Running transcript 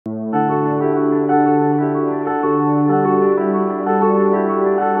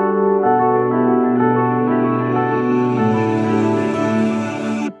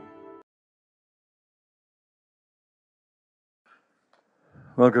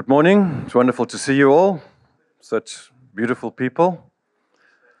Well, good morning. It's wonderful to see you all. Such beautiful people.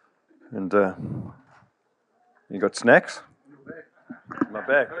 And you got snacks? My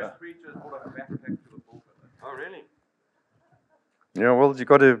bag. Oh, really? Yeah, well, you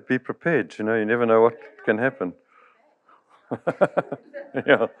got to be prepared. You never know what can happen.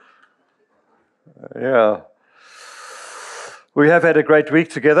 Yeah. We have had a great week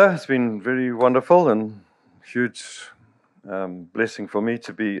together. It's been very wonderful and huge blessing for me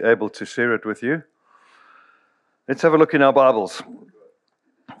to be able to share it with you. Let's have a look in our Bibles.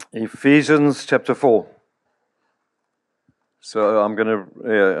 Ephesians chapter 4. So I'm going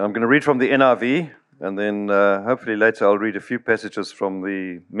to read from the NIV, and then hopefully later I'll read a few passages from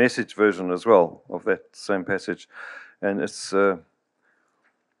the Message version as well of that same passage. And it's I'm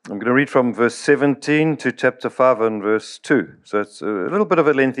going to read from verse 17 to chapter 5 and verse 2. So it's a little bit of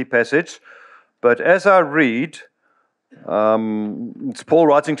a lengthy passage, but as I read, it's Paul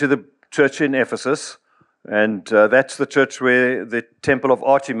writing to the church in Ephesus, and that's the church where the temple of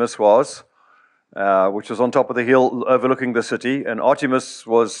Artemis was, which was on top of the hill overlooking the city. And Artemis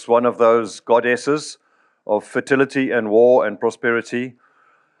was one of those goddesses of fertility and war and prosperity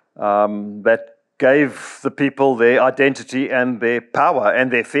that gave the people their identity and their power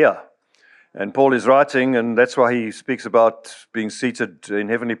and their fear. And Paul is writing, and that's why he speaks about being seated in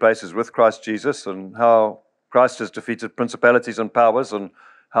heavenly places with Christ Jesus, and how Christ has defeated principalities and powers, and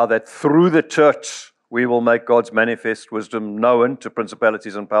how that through the church we will make God's manifest wisdom known to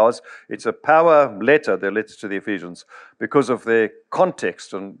principalities and powers. It's a power letter, their letter to the Ephesians, because of their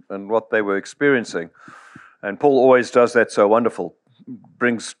context and what they were experiencing. And Paul always does that so wonderful.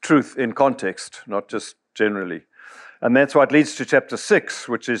 Brings truth in context, not just generally. And that's what leads to chapter 6,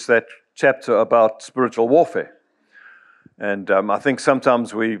 which is that chapter about spiritual warfare. And I think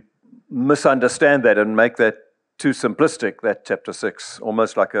sometimes we misunderstand that and make that too simplistic, that chapter 6,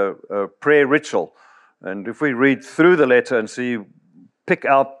 almost like a prayer ritual. And if we read through the letter and pick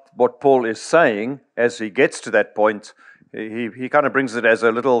out what Paul is saying as he gets to that point, he kind of brings it as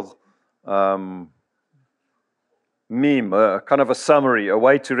a little meme, kind of a summary, a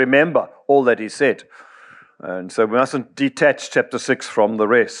way to remember all that he said. And so we mustn't detach chapter 6 from the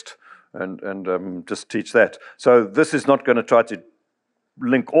rest and just teach that. So this is not going to try to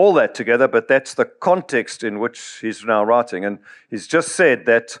link all that together, but that's the context in which he's now writing. And he's just said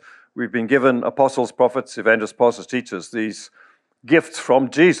that we've been given apostles, prophets, evangelists, pastors, teachers, these gifts from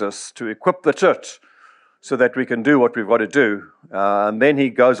Jesus to equip the church so that we can do what we've got to do. And then he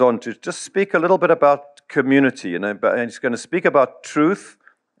goes on to just speak a little bit about community, and he's going to speak about truth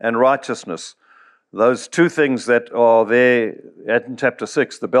and righteousness. Those two things that are there in chapter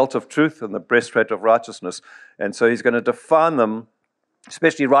 6, the belt of truth and the breastplate of righteousness. And so he's going to define them,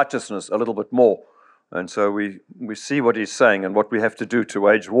 especially righteousness, a little bit more. And so we see what he's saying and what we have to do to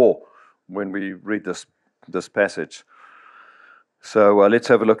wage war when we read this passage. So let's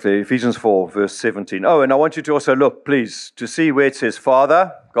have a look there. Ephesians 4, verse 17. Oh, and I want you to also look, please, to see where it says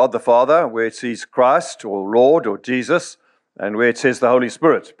Father, God the Father, where it says Christ or Lord or Jesus, and where it says the Holy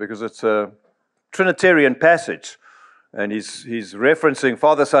Spirit, because it's a Trinitarian passage. And he's referencing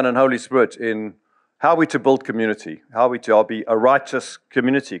Father, Son, and Holy Spirit in how we to build community, how we to be a righteous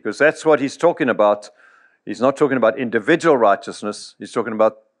community, because that's what he's talking about. He's not talking about individual righteousness. He's talking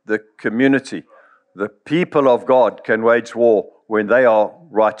about the community. The people of God can wage war when they are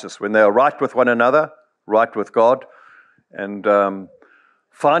righteous, when they are right with one another, right with God, and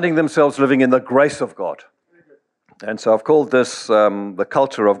finding themselves living in the grace of God. And so I've called this the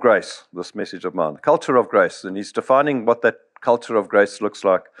culture of grace, this message of mine, the culture of grace. And he's defining what that culture of grace looks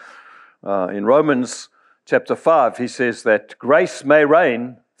like. In Romans chapter 5, he says that grace may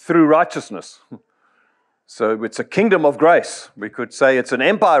reign through righteousness. So it's a kingdom of grace. We could say it's an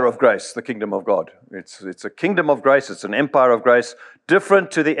empire of grace, the kingdom of God. It's a kingdom of grace. It's an empire of grace,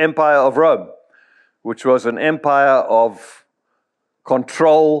 different to the empire of Rome, which was an empire of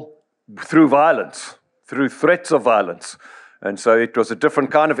control through violence, through threats of violence. And so it was a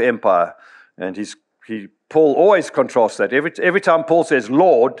different kind of empire. And Paul always contrasts that. Every time Paul says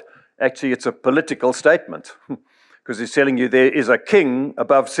Lord, actually it's a political statement, because he's telling you there is a king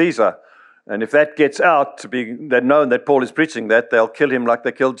above Caesar. And if that gets out to be known that Paul is preaching that, they'll kill him like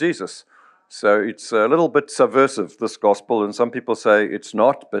they killed Jesus. So it's a little bit subversive, this gospel, and some people say it's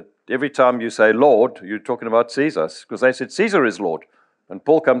not, but every time you say Lord, you're talking about Caesar, because they said Caesar is Lord. And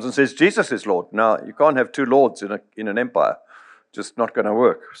Paul comes and says Jesus is Lord. Now, you can't have two lords in an empire. Just not going to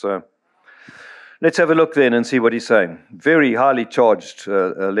work. So let's have a look then and see what he's saying. Very highly charged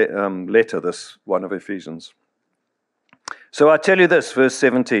letter, this one of Ephesians. So I tell you this, verse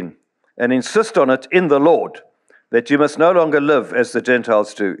 17, and insist on it in the Lord, that you must no longer live as the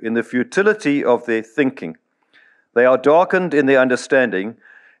Gentiles do, in the futility of their thinking. They are darkened in their understanding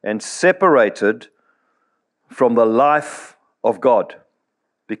and separated from the life of God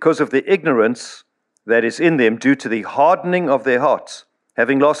because of the ignorance that is in them due to the hardening of their hearts,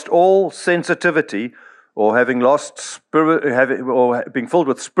 having lost all sensitivity, or having lost spirit, or being filled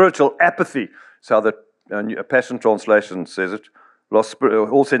with spiritual apathy. That's how the Passion Translation says it. Lost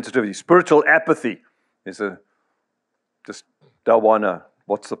all sensitivity. Spiritual apathy is just Dawana.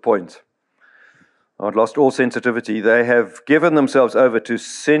 What's the point? I've lost all sensitivity. They have given themselves over to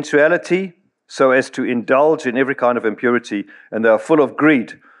sensuality so as to indulge in every kind of impurity, and they are full of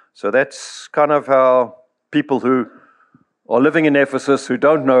greed. So that's kind of how people who are living in Ephesus, who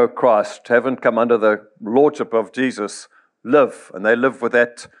don't know Christ, haven't come under the lordship of Jesus, live. And they live with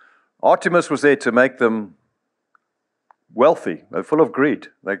that. Artemis was there to make them wealthy. They're full of greed.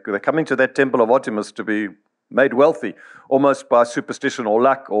 They're coming to that temple of Artemis to be made wealthy, almost by superstition or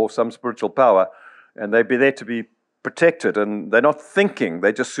luck or some spiritual power. And they'd be there to be protected. And they're not thinking.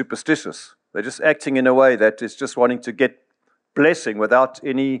 They're just superstitious. They're just acting in a way that is just wanting to get blessing without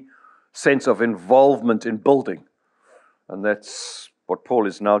any sense of involvement in building. And that's what Paul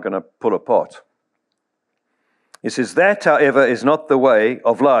is now going to pull apart. He says, that, however, is not the way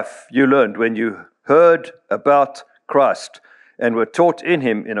of life you learned when you heard about Christ and were taught in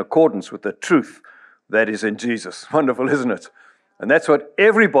him in accordance with the truth that is in Jesus. Wonderful, isn't it? And that's what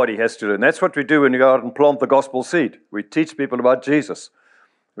everybody has to do. And that's what we do when we go out and plant the gospel seed. We teach people about Jesus.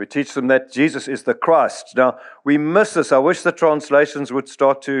 We teach them that Jesus is the Christ. Now, we miss this. I wish the translations would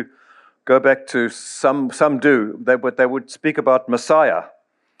start to go back to some do. They would speak about Messiah.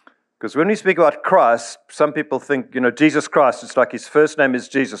 Because when we speak about Christ, some people think, Jesus Christ, it's like his first name is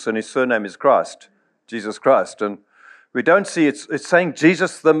Jesus and his surname is Christ. Jesus Christ. And we don't see it's saying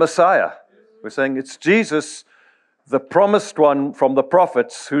Jesus the Messiah. We're saying it's Jesus, the promised one from the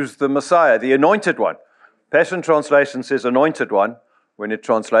prophets, who's the Messiah, the anointed one. Passion Translation says anointed one when it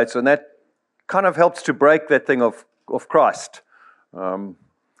translates, and that kind of helps to break that thing of Christ. It's going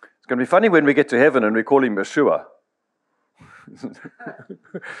to be funny when we get to heaven and we call him Yeshua. It's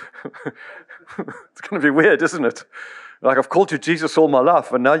going to be weird, isn't it? Like, I've called you Jesus all my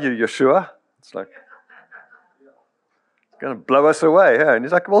life, and now you're Yeshua. It's like, it's going to blow us away. Yeah? And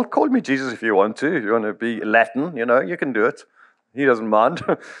he's like, well, call me Jesus if you want to. If you want to be Latin, you can do it. He doesn't mind.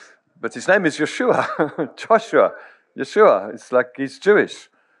 But his name is Yeshua, Joshua, Yeshua. It's like he's Jewish.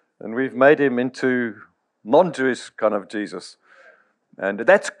 And we've made him into non-Jewish kind of Jesus. And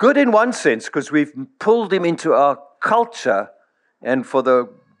that's good in one sense, because we've pulled him into our culture. And for the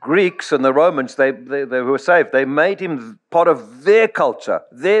Greeks and the Romans, they were saved. They made him part of their culture,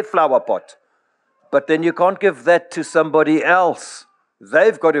 their flower pot. But then you can't give that to somebody else.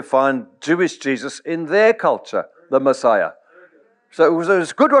 They've got to find Jewish Jesus in their culture, the Messiah. So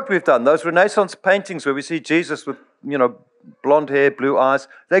it's good what we've done. Those Renaissance paintings where we see Jesus with, blonde hair, blue eyes,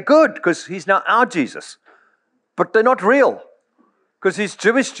 they're good because he's now our Jesus. But they're not real because he's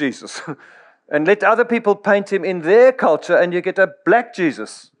Jewish Jesus. And let other people paint him in their culture and you get a black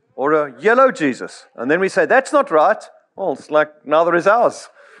Jesus or a yellow Jesus. And then we say, that's not right. Well, it's like neither is ours,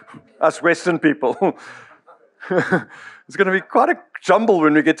 us Western people. It's going to be quite a jumble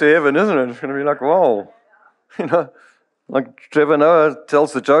when we get to heaven, isn't it? It's going to be like, whoa. Like Trevor Noah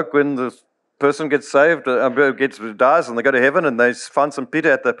tells the joke when the person gets saved, dies, and they go to heaven, and they find St.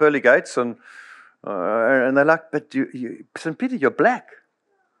 Peter at the pearly gates, and they're like, but St. Peter, you're black.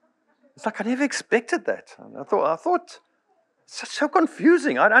 It's like, I never expected that. And I thought, it's so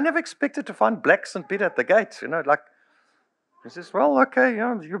confusing. I never expected to find black St. Peter at the gate. He says, well, okay,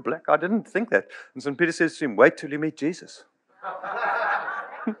 you're black. I didn't think that. And St. Peter says to him, wait till you meet Jesus.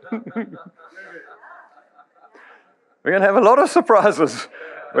 We're going to have a lot of surprises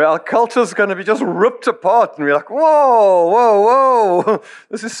where our culture's going to be just ripped apart and we're like, whoa,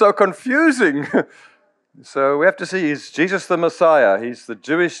 this is so confusing. So we have to see, is Jesus the Messiah? He's the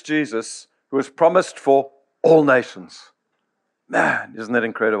Jewish Jesus who was promised for all nations. Man, isn't that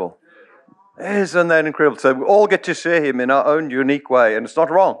incredible? Isn't that incredible? So we all get to share him in our own unique way, and it's not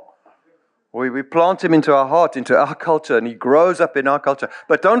wrong. We plant him into our heart, into our culture, and he grows up in our culture.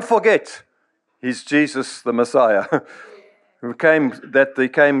 But don't forget, he's Jesus the Messiah, who came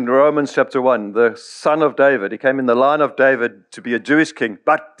in Romans chapter 1, the son of David. He came in the line of David to be a Jewish king,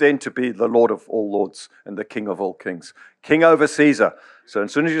 but then to be the Lord of all lords and the King of all kings. King over Caesar. So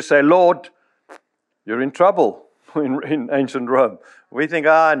as soon as you say Lord, you're in trouble in ancient Rome. We think,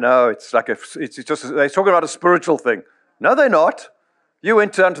 no, it's just, they're talking about a spiritual thing. No, they're not. You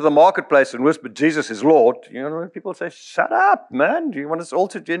went down to the marketplace and whispered, Jesus is Lord. People say, shut up, man. Do you want us all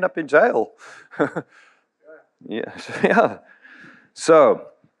to end up in jail? Yeah, yeah. So,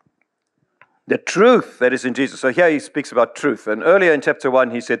 the truth that is in Jesus. So here he speaks about truth. And earlier in chapter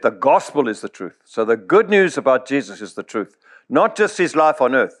 1, he said the gospel is the truth. So the good news about Jesus is the truth. Not just his life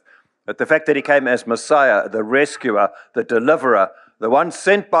on earth, but the fact that he came as Messiah, the rescuer, the deliverer, the one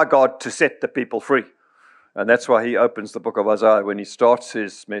sent by God to set the people free. And that's why he opens the book of Isaiah when he starts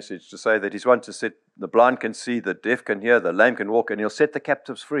his message to say that he's one to set the blind can see, the deaf can hear, the lame can walk, and he'll set the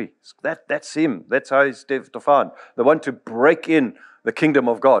captives free. That's him. That's how he's defined. The one to break in the kingdom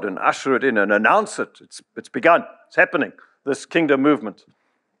of God and usher it in and announce it. It's begun. It's happening. This kingdom movement.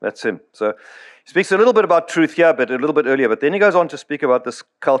 That's him. So he speaks a little bit about truth here, but a little bit earlier. But then he goes on to speak about this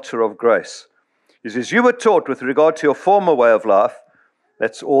culture of grace. He says, you were taught with regard to your former way of life.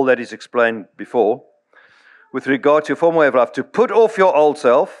 That's all that is explained before. With regard to your former way of life, to put off your old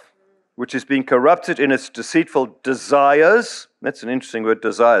self, which is being corrupted in its deceitful desires. That's an interesting word,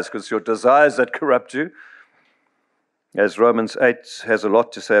 desires, because it's your desires that corrupt you. As Romans 8 has a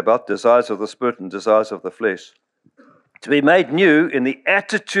lot to say about desires of the spirit and desires of the flesh. To be made new in the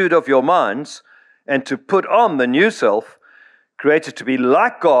attitude of your minds, and to put on the new self, created to be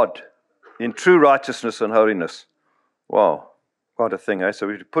like God in true righteousness and holiness. Wow, quite a thing, eh? So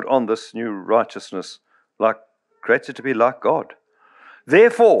we put on this new righteousness, created to be like God.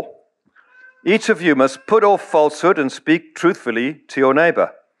 Therefore, each of you must put off falsehood and speak truthfully to your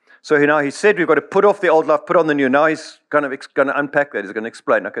neighbor. So he said we've got to put off the old life, put on the new. Now he's kind of going to unpack that. He's going to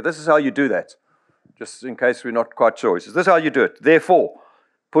explain, okay, this is how you do that. Just in case we're not quite sure. He says, this is how you do it. Therefore,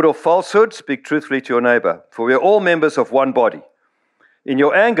 put off falsehood, speak truthfully to your neighbor. For we are all members of one body. In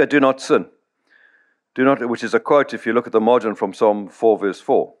your anger, do not sin. Do not, which is a quote if you look at the margin from Psalm 4, verse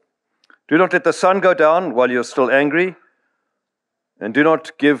 4. Do not let the sun go down while you're still angry, and do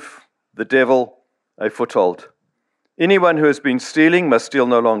not give the devil a foothold. Anyone who has been stealing must steal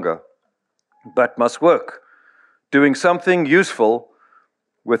no longer, but must work, doing something useful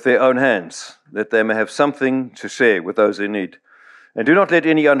with their own hands, that they may have something to share with those in need. And do not let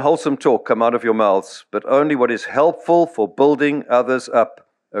any unwholesome talk come out of your mouths, but only what is helpful for building others up,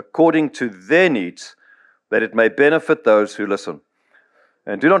 according to their needs, that it may benefit those who listen.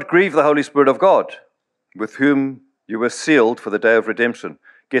 And do not grieve the Holy Spirit of God, with whom you were sealed for the day of redemption.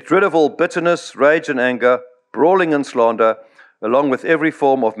 Get rid of all bitterness, rage and anger, brawling and slander, along with every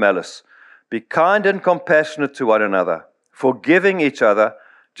form of malice. Be kind and compassionate to one another, forgiving each other,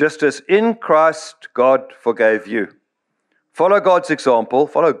 just as in Christ God forgave you. Follow God's example.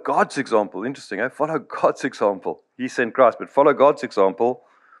 Follow God's example. Interesting, eh? Follow God's example. He sent Christ, but follow God's example.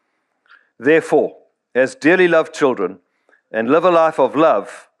 Therefore, as dearly loved children, and live a life of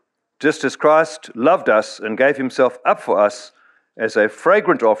love, just as Christ loved us and gave himself up for us as a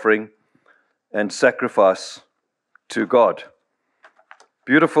fragrant offering and sacrifice to God.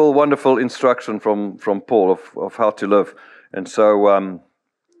 Beautiful, wonderful instruction from Paul of how to live. And so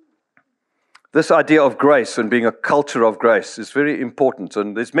this idea of grace and being a culture of grace is very important.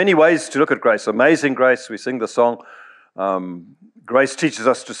 And there's many ways to look at grace. Amazing grace, we sing the song. Grace teaches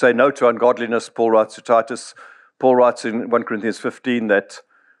us to say no to ungodliness, Paul writes to Titus. Paul writes in 1 Corinthians 15 that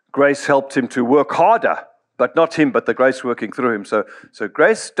grace helped him to work harder, but not him, but the grace working through him. So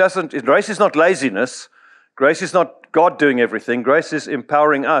grace is not laziness. Grace is not God doing everything. Grace is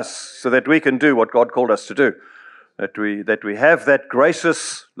empowering us so that we can do what God called us to do. That we have that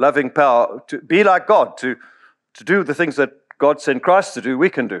gracious, loving power to be like God, to do the things that God sent Christ to do, we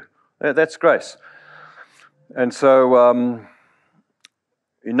can do. That's grace. And so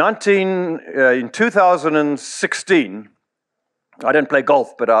in 2016, I didn't play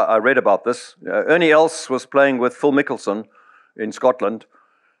golf, but I read about this. Ernie Els was playing with Phil Mickelson in Scotland,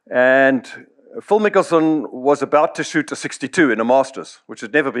 and Phil Mickelson was about to shoot a 62 in a Masters, which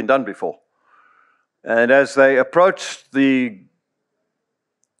had never been done before. And as they approached the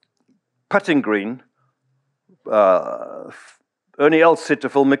putting green, Ernie Els said to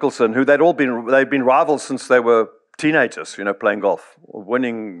Phil Mickelson, who they'd been rivals since they were teenagers, playing golf,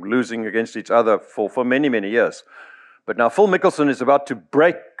 winning, losing against each other for many, many years. But now Phil Mickelson is about to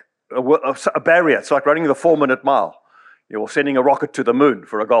break a barrier. It's like running the 4-minute mile. You're sending a rocket to the moon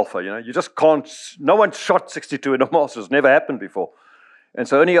for a golfer. You just can't. No one shot 62 in a Masters. Never happened before. And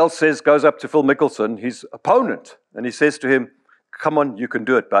so Ernie Els goes up to Phil Mickelson, his opponent, and he says to him, "Come on, you can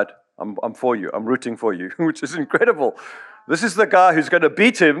do it, bud. I'm for you. I'm rooting for you," which is incredible. This is the guy who's going to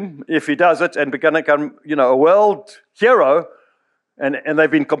beat him if he does it and going to become, a world hero. And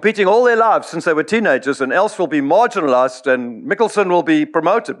they've been competing all their lives since they were teenagers, and Els will be marginalized and Mickelson will be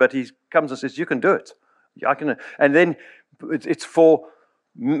promoted. But he comes and says, "You can do it. I can." And then it's for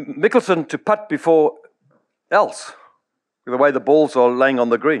Mickelson to putt before Els, the way the balls are laying on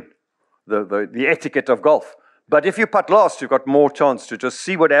the green, the etiquette of golf. But if you putt last, you've got more chance to just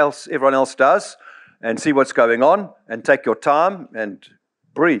see what else everyone else does and see what's going on and take your time and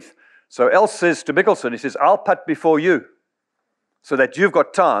breathe. So Els says to Mickelson, he says, I'll putt before you so that you've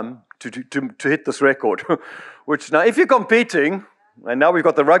got time to hit this record. Which now, if you're competing, and now we've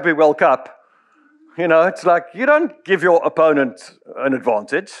got the Rugby World Cup, it's like you don't give your opponent an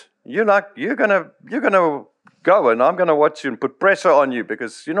advantage. You're gonna go, and I'm gonna watch you and put pressure on you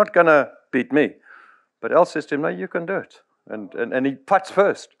because you're not gonna beat me. But Els says to him, no, you can do it. And he putts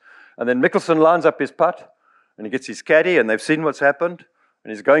first. And then Mickelson lines up his putt, and he gets his caddy, and they've seen what's happened,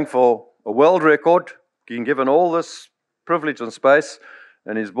 and he's going for a world record, being given all this privilege and space,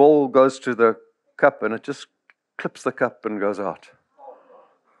 and his ball goes to the cup, and it just clips the cup and goes out.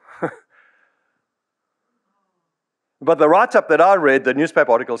 But the write-up that I read, the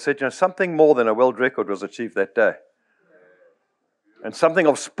newspaper article said, something more than a world record was achieved that day. And something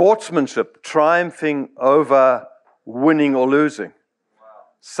of sportsmanship, triumphing over winning or losing.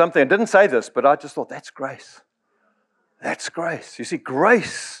 Something, I didn't say this, but I just thought, that's grace. That's grace. You see,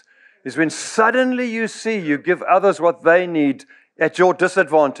 grace is when suddenly you give others what they need at your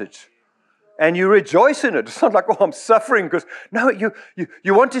disadvantage. And you rejoice in it. It's not like, oh, I'm suffering. Because no, you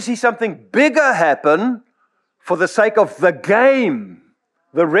want to see something bigger happen for the sake of the game.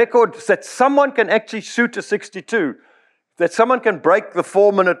 The record that someone can actually shoot a 62, that someone can break the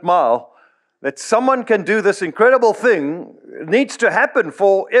 4-minute mile, that someone can do this incredible thing needs to happen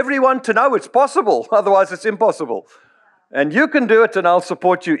for everyone to know it's possible. Otherwise, it's impossible. And you can do it, and I'll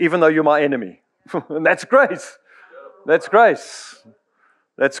support you, even though you're my enemy. And that's grace. That's grace.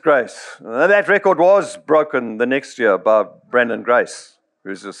 That's grace. And that record was broken the next year by Brandon Grace,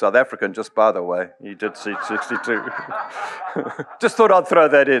 who's a South African, just by the way. He did shoot 62. Just thought I'd throw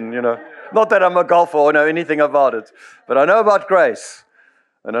that in, Not that I'm a golfer or know anything about it, but I know about grace,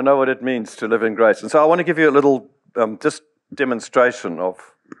 and I know what it means to live in grace. And so I want to give you a little just demonstration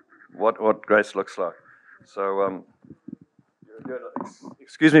of what grace looks like. So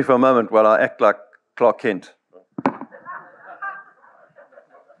excuse me for a moment while I act like Clark Kent.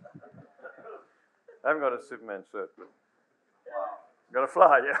 I haven't got a Superman shirt, but got a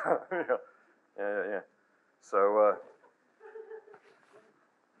fly, yeah. yeah. So,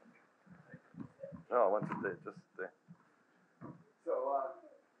 I wanted there, just there. So,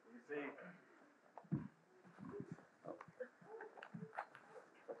 you see,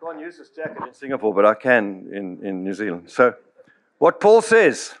 I can't use this jacket in Singapore, but I can in New Zealand. So, what Paul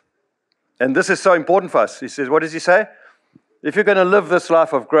says, and this is so important for us, he says, what does he say? If you're going to live this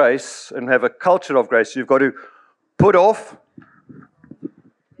life of grace and have a culture of grace, you've got to put off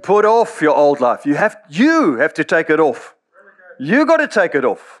your old life. You have to take it off. You got to take it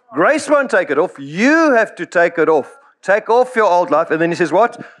off. Grace won't take it off. You have to take it off. Take off your old life. And then he says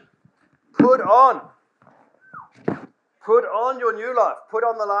what? Put on your new life. Put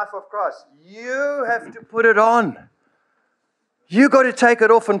on the life of Christ. You have to put it on. You got to take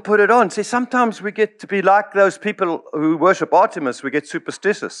it off and put it on. See, sometimes we get to be like those people who worship Artemis. We get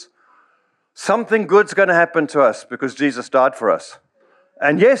superstitious. Something good's going to happen to us because Jesus died for us.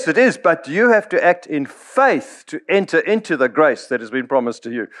 And yes, it is, but you have to act in faith to enter into the grace that has been promised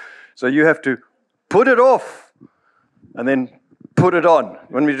to you. So you have to put it off and then put it on.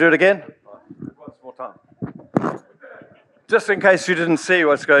 Want me to do it again? Once more time. Just in case you didn't see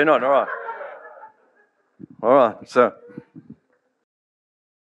what's going on. All right. So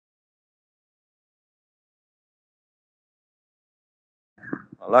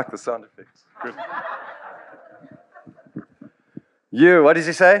I like the sound effects. Good. What does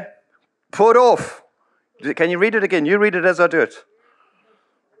he say? Put off. Can you read it again? You read it as I do it.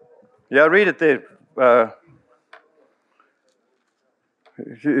 Yeah, read it there.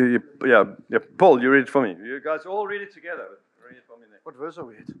 Paul, you read it for me. You guys all read it together. Read it for me there. What verse are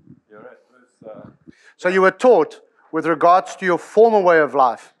we at? You're right. So you were taught, with regards to your former way of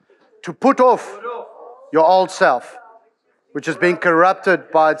life, to put off your old self, which has been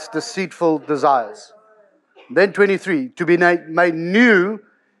corrupted by its deceitful desires. Then 23, to be made new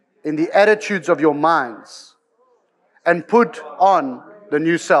in the attitudes of your minds, and put on the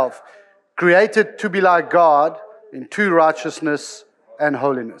new self, created to be like God in true righteousness and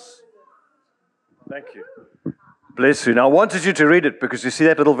holiness. Thank you. Bless you. Now, I wanted you to read it because you see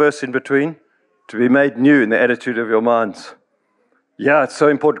that little verse in between? To be made new in the attitude of your minds. Yeah, it's so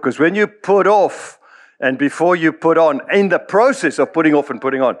important because when you put off and before you put on, in the process of putting off and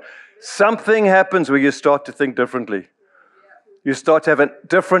putting on, something happens where you start to think differently. You start to have a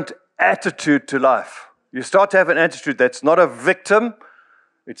different attitude to life. You start to have an attitude that's not a victim,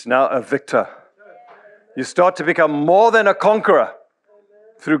 it's now a victor. You start to become more than a conqueror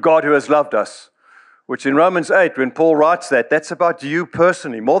through God who has loved us. which in Romans 8, when Paul writes that, that's about you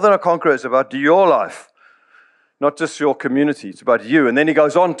personally. More than a conqueror, it's about your life, not just your community. It's about you. And then he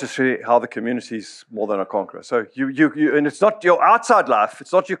goes on to show how the community is more than a conqueror. So and it's not your outside life.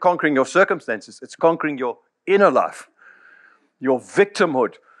 It's not you conquering your circumstances. It's conquering your inner life, your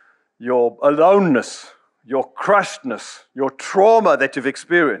victimhood, your aloneness, your crushedness, your trauma that you've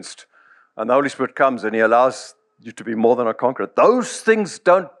experienced. And the Holy Spirit comes and he allows you to be more than a conqueror. Those things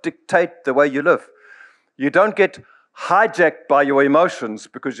don't dictate the way you live. You don't get hijacked by your emotions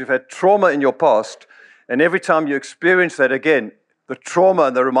because you've had trauma in your past. And every time you experience that again, the trauma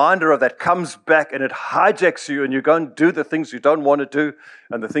and the reminder of that comes back and it hijacks you and you go and do the things you don't want to do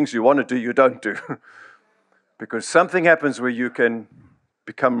and the things you want to do, you don't do. Because something happens where you can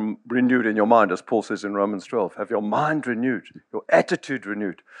become renewed in your mind, as Paul says in Romans 12. Have your mind renewed, your attitude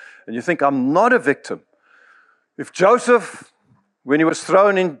renewed. And you think, I'm not a victim. If Joseph, when he was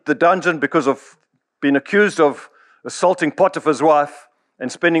thrown in the dungeon because of being accused of assaulting Potiphar's wife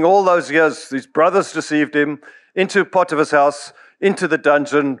and spending all those years, his brothers deceived him, into Potiphar's house, into the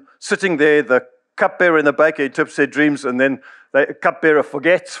dungeon, sitting there, the cupbearer and the baker interprets their dreams, and then the cupbearer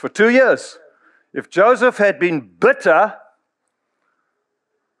forgets for 2 years. If Joseph had been bitter,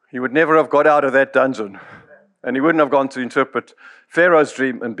 he would never have got out of that dungeon. And he wouldn't have gone to interpret Pharaoh's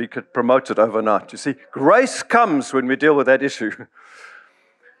dream and be promoted overnight. You see, grace comes when we deal with that issue.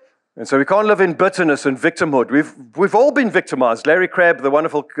 And so we can't live in bitterness and victimhood. We've all been victimized. Larry Crabb, the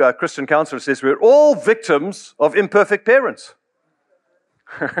wonderful Christian counselor, says we're all victims of imperfect parents.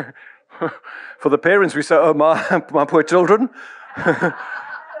 For the parents, we say, oh, my poor children.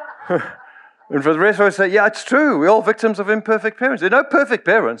 And for the rest of us, say, yeah, it's true. We're all victims of imperfect parents. There are no perfect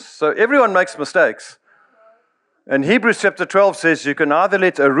parents, so everyone makes mistakes. And Hebrews chapter 12 says you can either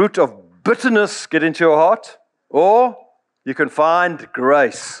let a root of bitterness get into your heart, or you can find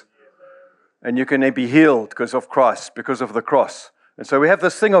grace. And you can be healed because of Christ, because of the cross. And so we have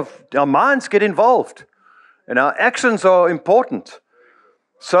this thing of our minds get involved. And our actions are important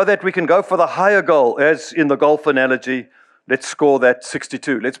so that we can go for the higher goal. As in the golf analogy, let's score that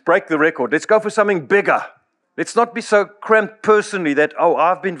 62. Let's break the record. Let's go for something bigger. Let's not be so cramped personally that, oh,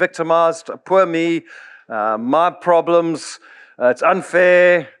 I've been victimized, poor me, my problems, it's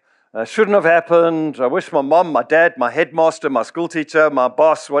unfair, shouldn't have happened. I wish my mom, my dad, my headmaster, my school teacher, my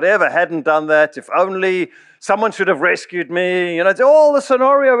boss, whatever, hadn't done that. If only someone should have rescued me. You know, it's all the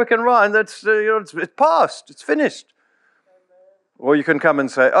scenario we can run. That's it's past. It's finished. Or you can come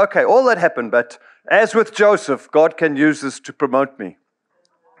and say, okay, all that happened, but as with Joseph, God can use this to promote me.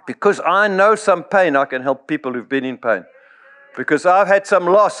 Because I know some pain, I can help people who've been in pain. Because I've had some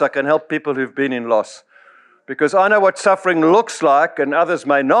loss, I can help people who've been in loss. Because I know what suffering looks like, and others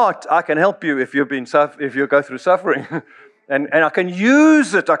may not. I can help you if you go through suffering, and I can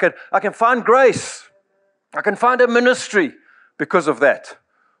use it. I can find grace. I can find a ministry because of that,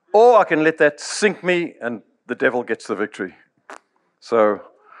 or I can let that sink me, and the devil gets the victory. So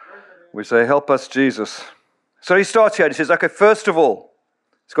we say, "Help us, Jesus." So he starts here. And he says, "Okay, first of all,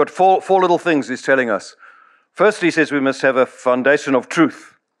 he's got four little things he's telling us. First, he says we must have a foundation of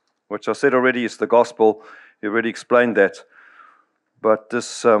truth, which I said already is the gospel. He already explained that. But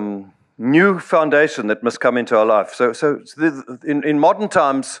this new foundation that must come into our life. So in modern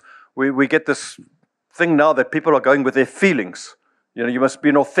times, we get this thing now that people are going with their feelings. You know, you must be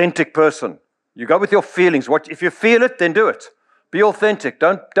an authentic person. You go with your feelings. If you feel it, then do it. Be authentic.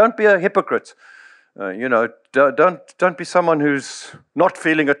 Don't be a hypocrite. Don't be someone who's not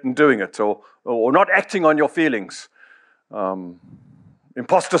feeling it and doing it, or not acting on your feelings.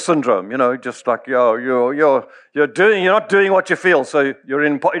 Imposter syndrome, just like you're not doing what you feel, so you're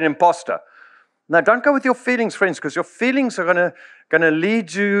an imposter. Now, don't go with your feelings, friends, because your feelings are gonna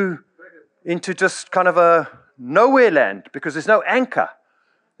lead you into just kind of a nowhere land, because there's no anchor.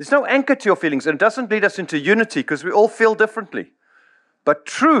 There's no anchor to your feelings, and it doesn't lead us into unity, because we all feel differently. But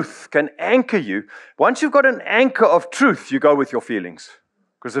truth can anchor you. Once you've got an anchor of truth, you go with your feelings.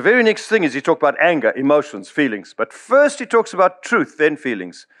 Because the very next thing is he talks about anger, emotions, feelings. But first he talks about truth, then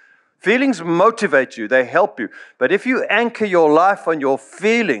feelings. Feelings motivate you, they help you. But if you anchor your life on your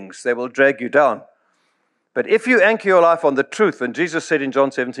feelings, they will drag you down. But if you anchor your life on the truth, and Jesus said in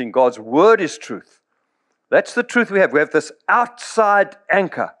John 17, God's word is truth. That's the truth we have. We have this outside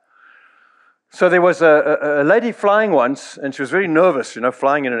anchor. So there was a lady flying once, and she was very nervous,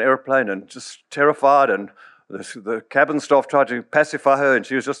 flying in an airplane and just terrified, and the cabin staff tried to pacify her, and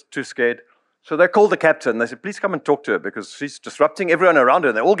she was just too scared. So they called the captain. They said, please come and talk to her, because she's disrupting everyone around her,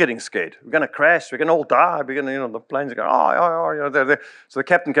 and they're all getting scared. We're going to crash. We're going to all die. We're going to, the planes are going, So the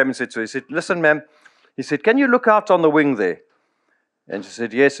captain came and said to her, he said, listen, ma'am. He said, can you look out on the wing there? And she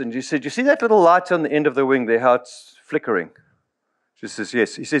said, yes. And he said, you see that little light on the end of the wing there, how it's flickering? She says,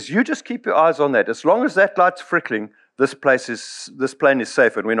 yes. He says, you just keep your eyes on that. As long as that light's flickering, this plane is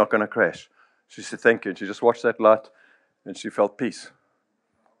safe and we're not going to crash. She said, thank you. And she just watched that light and she felt peace.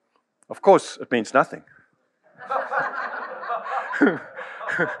 Of course, it means nothing.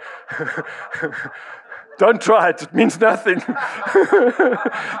 Don't try it. It means nothing.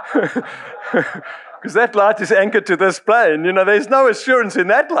 Because that light is anchored to this plane. You know, there's no assurance in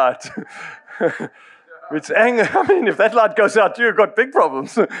that light. It's anger. I mean, if that light goes out, you've got big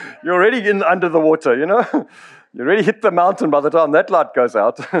problems. You're already under the water, you know. You already hit the mountain by the time that light goes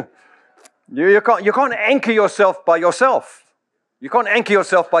out. You can't anchor yourself by yourself. You can't anchor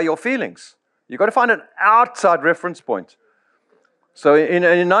yourself by your feelings. You've got to find an outside reference point. So in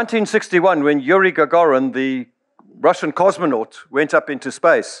 1961, when Yuri Gagarin, the Russian cosmonaut, went up into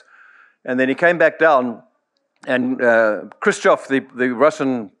space, and then he came back down, and Khrushchev, the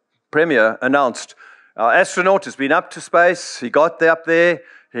Russian premier, announced, our astronaut has been up to space, he got up there,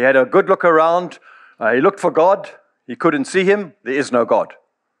 he had a good look around, he looked for God, he couldn't see him, there is no God.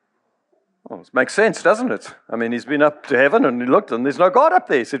 Well, it makes sense, doesn't it? I mean, he's been up to heaven and he looked and there's no God up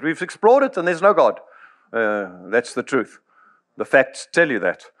there. He said, we've explored it and there's no God. That's the truth. The facts tell you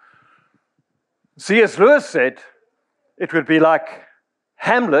that. C.S. Lewis said it would be like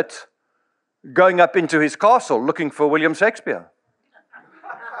Hamlet going up into his castle looking for William Shakespeare.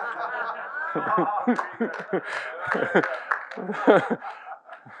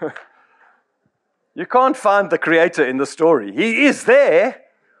 You can't find the creator in the story. He is there.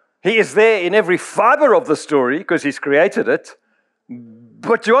 He is there in every fiber of the story because he's created it.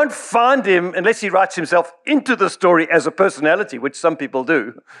 But you won't find him unless he writes himself into the story as a personality, which some people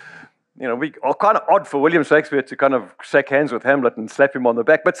do. You know, we are kind of odd for William Shakespeare to kind of shake hands with Hamlet and slap him on the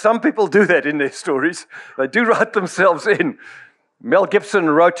back, but some people do that in their stories. They do write themselves in. Mel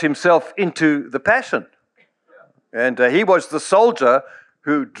Gibson wrote himself into The Passion. And he was the soldier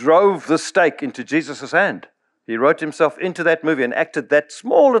who drove the stake into Jesus' hand. He wrote himself into that movie and acted that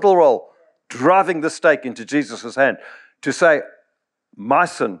small little role, driving the stake into Jesus' hand, to say, my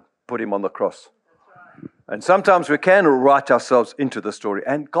sin put him on the cross. And sometimes we can write ourselves into the story.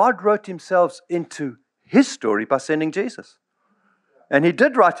 And God wrote himself into his story by sending Jesus. And he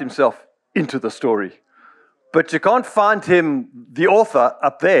did write himself into the story. But you can't find him, the author,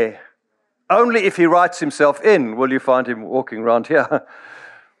 up there. Only if he writes himself in will you find him walking around here.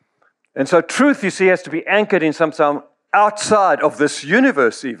 And so truth, you see, has to be anchored in some outside of this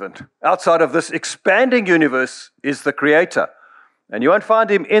universe even. Outside of this expanding universe is the creator. And you won't find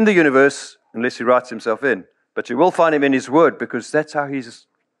him in the universe unless he writes himself in. But you will find him in his word because that's how he's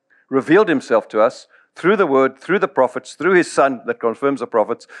revealed himself to us, through the word, through the prophets, through his son that confirms the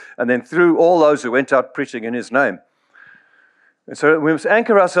prophets, and then through all those who went out preaching in his name. And so we must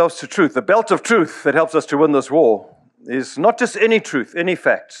anchor ourselves to truth. The belt of truth that helps us to win this war is not just any truth, any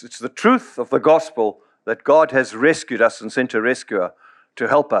facts. It's the truth of the gospel that God has rescued us and sent a rescuer to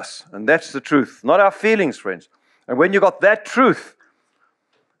help us. And that's the truth, not our feelings, friends. And when you got that truth,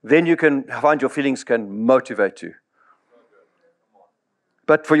 then you can find your feelings can motivate you.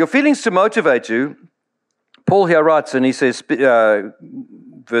 But for your feelings to motivate you, Paul here writes, and he says,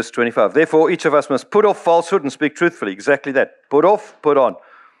 verse 25, therefore each of us must put off falsehood and speak truthfully. Exactly that. Put off, put on.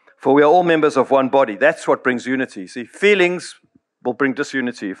 For we are all members of one body. That's what brings unity. See, feelings will bring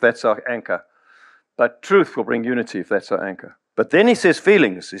disunity if that's our anchor. But truth will bring unity if that's our anchor. But then he says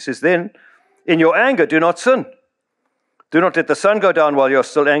feelings. He says, then, in your anger, do not sin. Do not let the sun go down while you're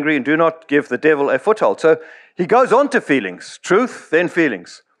still angry, and do not give the devil a foothold. So he goes on to feelings. Truth, then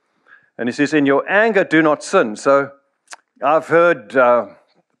feelings. And he says, in your anger, do not sin. So I've heard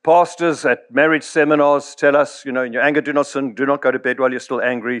pastors at marriage seminars tell us, in your anger, do not sin. Do not go to bed while you're still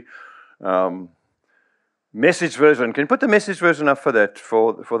angry. Message version. Can you put the message version up for that?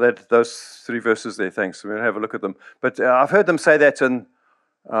 For that, those 3 verses there. Thanks. We're going to have a look at them. But I've heard them say that, and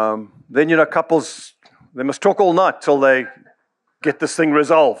then, couples, they must talk all night till they get this thing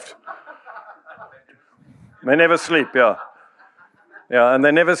resolved. They never sleep, yeah. Yeah, and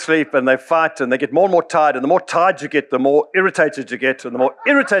they never sleep, and they fight, and they get more and more tired, and the more tired you get, the more irritated you get, and the more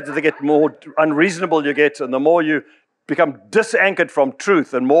irritated they get, the more unreasonable you get, and the more you become disanchored from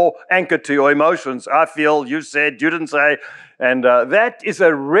truth and more anchored to your emotions. I feel, you said, you didn't say, and that is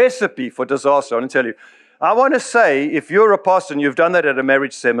a recipe for disaster. I want to tell you. I want to say, if you're a pastor and you've done that at a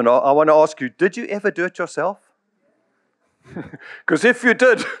marriage seminar, I want to ask you, did you ever do it yourself? Because if you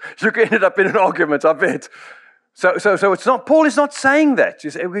did, you ended up in an argument, I bet. So it's not. Paul is not saying that.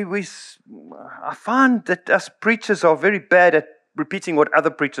 You say, I find that us preachers are very bad at repeating what other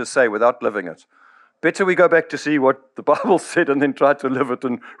preachers say without living it. better we go back to see what the Bible said and then try to live it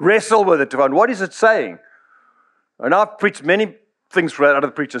and wrestle with it to find what is it saying. And I've preached many things right out of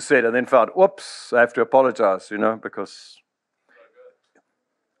the preacher said and then found, whoops, I have to apologize, because...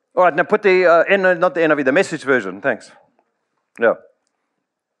 All right, now put the, not the NIV, the Message version, thanks. Yeah.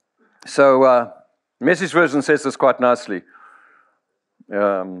 So, Message version says this quite nicely.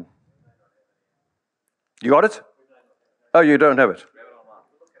 You got it? Oh, you don't have it?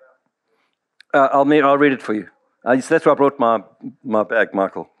 I'll read it for you. That's why I brought my bag,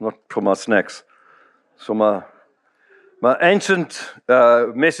 Michael, not for my snacks. So my ancient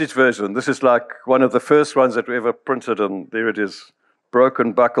Message version, this is like one of the first ones that we ever printed, and there it is.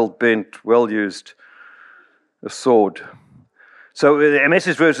 Broken, buckled, bent, well used, a sword. So the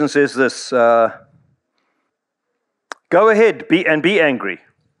Message version says this, go ahead, be angry.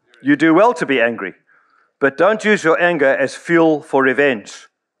 You do well to be angry, but don't use your anger as fuel for revenge.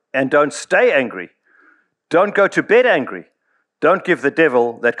 And don't stay angry. Don't go to bed angry. Don't give the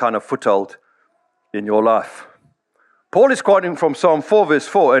devil that kind of foothold in your life. Paul is quoting from Psalm 4 verse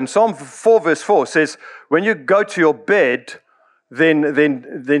 4, and Psalm 4 verse 4 says, when you go to your bed,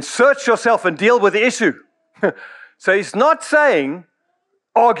 then search yourself and deal with the issue. So he's not saying,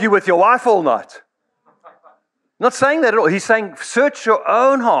 argue with your wife all night. Not saying that at all. He's saying, search your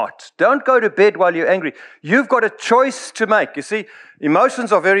own heart. Don't go to bed while you're angry. You've got a choice to make. You see,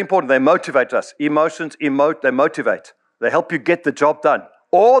 emotions are very important. They motivate us. Emotions they motivate. They help you get the job done.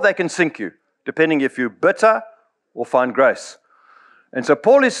 Or they can sink you, depending if you're bitter or find grace. And so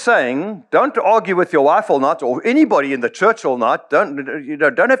Paul is saying, don't argue with your wife all night or anybody in the church all night.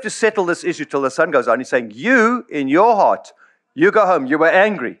 Don't have to settle this issue till the sun goes down. He's saying, you, in your heart, you go home. You were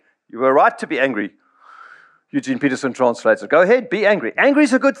angry. You were right to be angry. Eugene Peterson translates it. Go ahead, be angry. Angry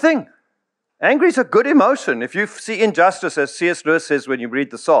is a good thing. Angry is a good emotion. If you see injustice, as C.S. Lewis says when you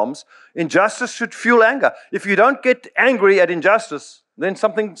read the Psalms, injustice should fuel anger. If you don't get angry at injustice, then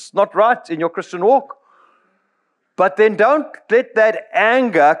something's not right in your Christian walk. But then don't let that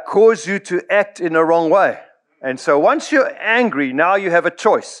anger cause you to act in the wrong way. And so once you're angry, now you have a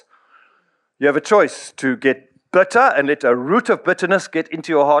choice. You have a choice to get bitter and let a root of bitterness get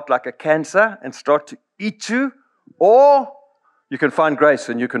into your heart like a cancer and start to eat you, or you can find grace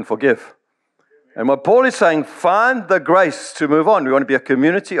and you can forgive. And what Paul is saying, find the grace to move on. We want to be a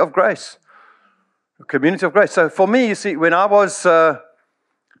community of grace. A community of grace. So for me, you see, when I was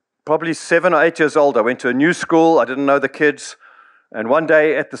probably 7 or 8 years old, I went to a new school. I didn't know the kids. And one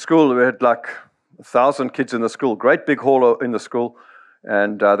day at the school, we had like 1,000 kids in the school, great big hall in the school.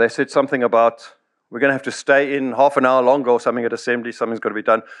 And they said something about, we're going to have to stay in half an hour longer or something at assembly. Something's got to be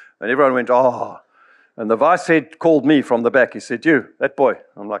done. And everyone went, oh. And the vice head called me from the back. He said, you, that boy.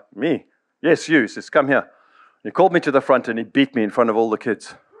 I'm like, me? Yes, you. He says, come here. He called me to the front and he beat me in front of all the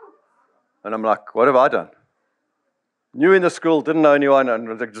kids. And I'm like, what have I done? New in the school, didn't know anyone,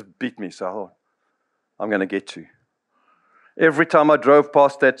 and they just beat me. So I thought, I'm going to get you. Every time I drove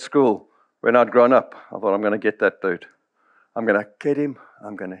past that school when I'd grown up, I thought, I'm going to get that dude. I'm going to get him.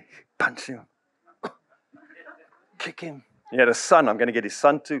 I'm going to punch him. Kick him. He had a son. I'm going to get his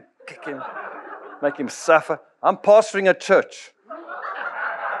son to kick him. Make him suffer. I'm pastoring a church.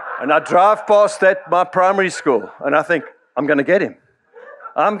 And I drive past my primary school, and I think, I'm going to get him.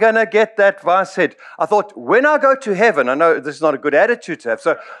 I'm going to get that vice head. I thought, when I go to heaven, I know this is not a good attitude to have,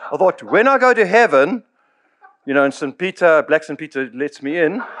 so I thought, when I go to heaven, and St. Peter, Black St. Peter lets me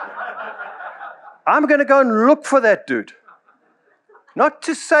in, I'm going to go and look for that dude. Not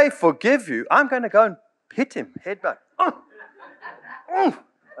to say forgive you, I'm going to go and hit him, headbutt.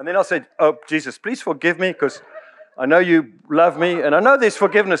 And then I said, oh, Jesus, please forgive me, because I know you love me, and I know there's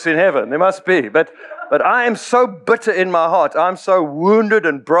forgiveness in heaven. There must be. But I am so bitter in my heart. I'm so wounded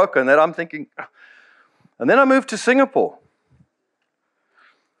and broken that I'm thinking. And then I moved to Singapore.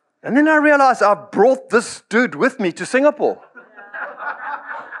 And then I realized I brought this dude with me to Singapore.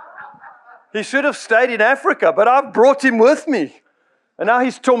 He should have stayed in Africa, but I've brought him with me. And now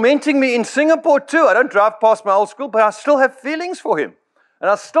he's tormenting me in Singapore too. I don't drive past my old school, but I still have feelings for him. And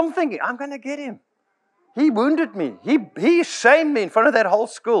I was still thinking, I'm going to get him. He wounded me. He shamed me in front of that whole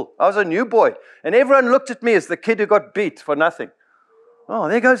school. I was a new boy. And everyone looked at me as the kid who got beat for nothing. Oh,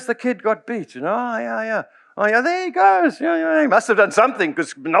 there goes the kid got beat. Oh, yeah. Oh, yeah, there he goes. Yeah. He must have done something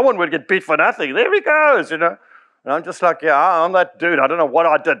because no one would get beat for nothing. There he goes, And I'm just like, yeah, I'm that dude. I don't know what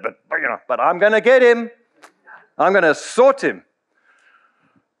I did, but I'm going to get him. I'm going to sort him.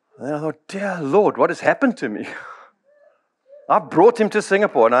 And then I thought, dear Lord, what has happened to me? I brought him to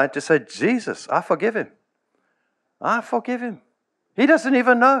Singapore, and I had to say, Jesus, I forgive him. I forgive him. He doesn't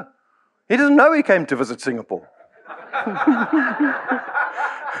even know. He doesn't know he came to visit Singapore.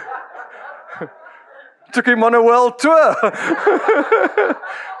 Took him on a world tour.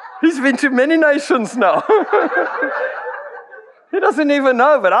 He's been to many nations now. He doesn't even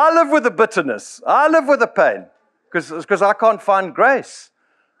know, but I live with the bitterness. I live with the pain because I can't find grace.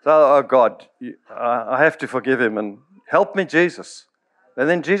 So, oh God, I have to forgive him and help me, Jesus. And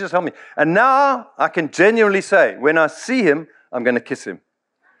then Jesus helped me. And now I can genuinely say, when I see him, I'm going to kiss him.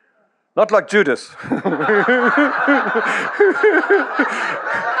 Not like Judas.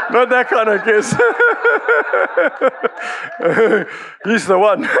 Not that kind of kiss. He's the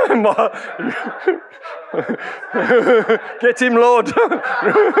one. Get him, Lord.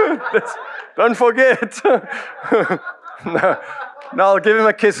 Don't forget. No, I'll give him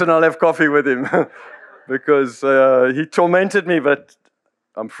a kiss and I'll have coffee with him. Because he tormented me, but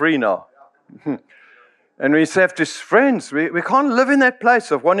I'm free now. And we say to friends, we can't live in that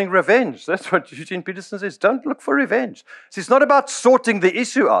place of wanting revenge. That's what Eugene Peterson says. Don't look for revenge. It's not about sorting the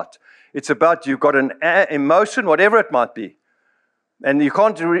issue out. It's about you've got an emotion, whatever it might be. And you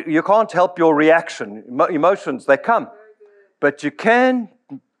can't help your reaction. Emotions, they come. But you can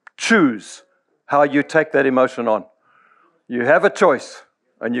choose how you take that emotion on. You have a choice.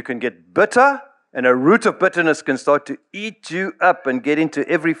 And you can get bitter. And a root of bitterness can start to eat you up and get into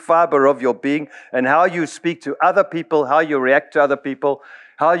every fiber of your being, and how you speak to other people, how you react to other people,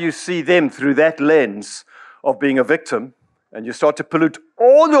 how you see them through that lens of being a victim. And you start to pollute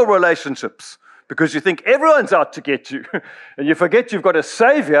all your relationships because you think everyone's out to get you. And you forget you've got a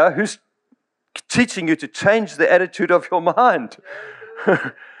Savior who's teaching you to change the attitude of your mind.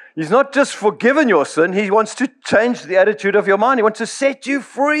 He's not just forgiven your sin, he wants to change the attitude of your mind. He wants to set you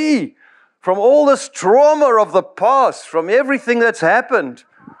free from all this trauma of the past, from everything that's happened.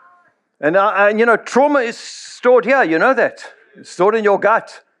 And trauma is stored here, you know that. It's stored in your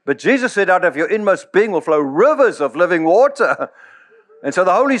gut. But Jesus said out of your inmost being will flow rivers of living water. And so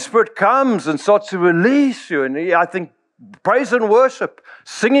the Holy Spirit comes and starts to release you. And I think praise and worship,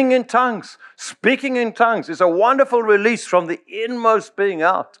 singing in tongues, speaking in tongues is a wonderful release from the inmost being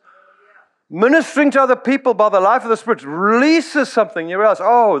out. Ministering to other people by the life of the Spirit releases something. You realize,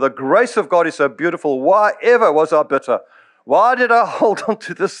 oh, the grace of God is so beautiful. Why ever was I bitter? Why did I hold on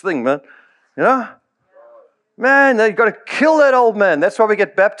to this thing, man? You know? Man, they've got to kill that old man. That's why we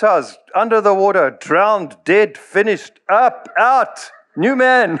get baptized. Under the water, drowned, dead, finished, up, out, new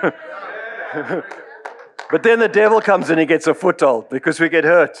man. But then the devil comes and he gets a foothold because we get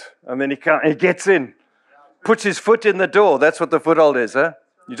hurt. And then he gets in, puts his foot in the door. That's what the foothold is, huh?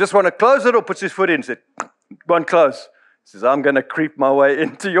 You just want to close it or puts his foot in. He said, won't close. He says, I'm going to creep my way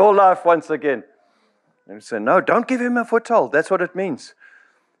into your life once again. And we say, no, don't give him a foothold. That's what it means.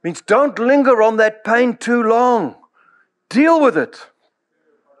 It means don't linger on that pain too long. Deal with it.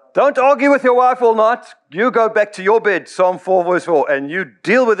 Don't argue with your wife all night. You go back to your bed, Psalm 4, verse 4, and you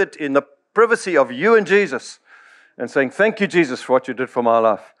deal with it in the privacy of you and Jesus. And saying, thank you, Jesus, for what you did for my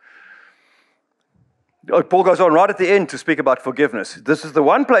life. Paul goes on right at the end to speak about forgiveness. This is the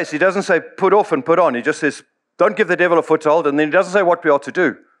one place he doesn't say put off and put on. He just says, don't give the devil a foothold. And then he doesn't say what we are to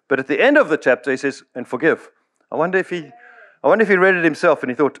do. But at the end of the chapter, he says, and forgive. I wonder if he read it himself and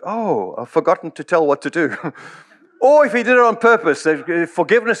he thought, oh, I've forgotten to tell what to do. Or if he did it on purpose.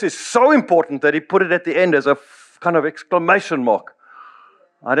 Forgiveness is so important that he put it at the end as a kind of exclamation mark.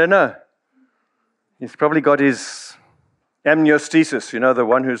 I don't know. He's probably got his amniostesis, the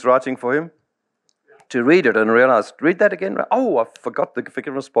one who's writing for him, to read it and realize, read that again. Oh, I forgot the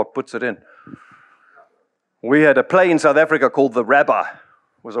forgiveness part, puts it in. We had a play in South Africa called The Rabbi. It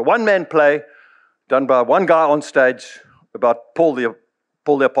was a one-man play done by one guy on stage about Paul the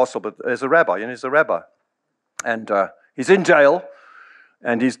Apostle, but as a rabbi, he's a rabbi. And he's in jail,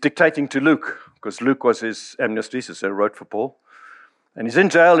 and he's dictating to Luke, because Luke was his amniostesis, so he wrote for Paul. And he's in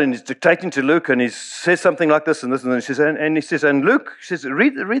jail, and he's dictating to Luke, and he says something like this and this, and he says, and Luke says,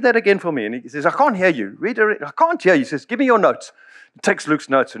 read that again for me. And he says, I can't hear you. I can't hear you. He says, give me your notes. He takes Luke's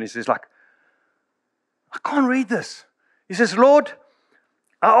notes, and he says, I can't read this. He says, Lord,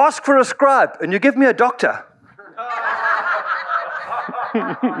 I ask for a scribe, and you give me a doctor.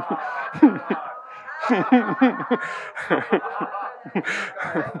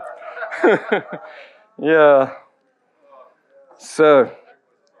 Yeah. So,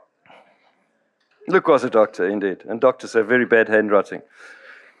 Luke was a doctor, indeed. And doctors have very bad handwriting.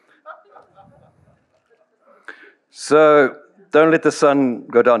 So, don't let the sun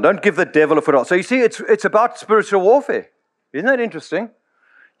go down. Don't give the devil a foothold. So you see, it's about spiritual warfare. Isn't that interesting?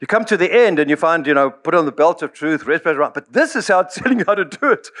 You come to the end and you find, put on the belt of truth, breastplate of right. But this is how it's telling you how to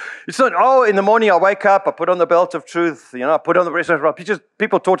do it. It's not, in the morning I wake up, I put on the belt of truth, I put on the breastplate of right.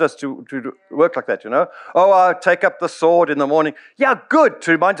 People taught us to work like that, I take up the sword in the morning. Yeah, good,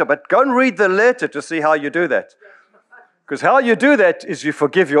 to remind you, but go and read the letter to see how you do that. Because how you do that is you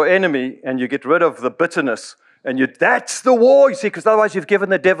forgive your enemy and you get rid of the bitterness. And that's the war, you see, because otherwise you've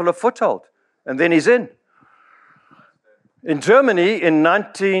given the devil a foothold. And then he's in. In Germany, in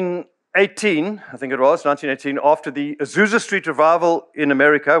 1918, I think it was, 1918, after the Azusa Street revival in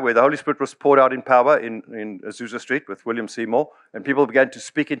America, where the Holy Spirit was poured out in power in Azusa Street with William Seymour, and people began to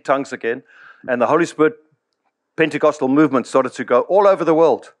speak in tongues again, and the Holy Spirit Pentecostal movement started to go all over the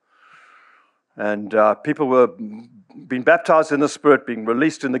world. And people were being baptized in the Spirit, being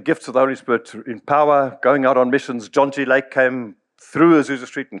released in the gifts of the Holy Spirit in power, going out on missions. John G. Lake came through Azusa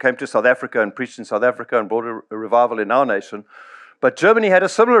Street and came to South Africa and preached in South Africa and brought a revival in our nation. But Germany had a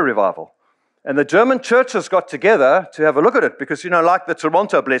similar revival. And the German churches got together to have a look at it because, like the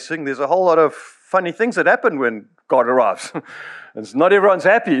Toronto blessing, there's a whole lot of funny things that happen when God arrives. And not everyone's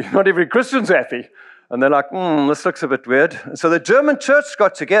happy. Not every Christian's happy. And they're like, this looks a bit weird. And so the German church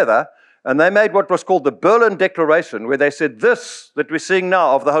got together and they made what was called the Berlin Declaration, where they said this that we're seeing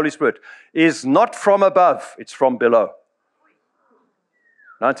now of the Holy Spirit is not from above, it's from below.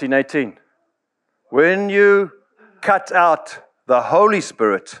 1918. When you cut out the Holy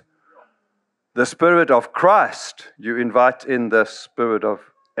Spirit, the Spirit of Christ, you invite in the spirit of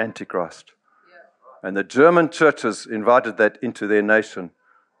Antichrist. And the German churches invited that into their nation,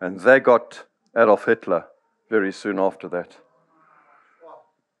 and they got Adolf Hitler very soon after that.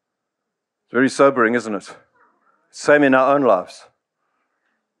 Very sobering, isn't it? Same in our own lives.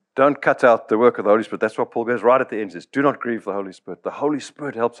 Don't cut out the work of the Holy Spirit. That's what Paul goes right at the end. He says, do not grieve the Holy Spirit. The Holy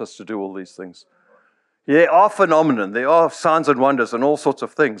Spirit helps us to do all these things. There are phenomena. There are signs and wonders and all sorts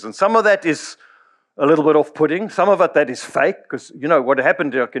of things. And some of that is a little bit off-putting. Some of it that is fake. Because, what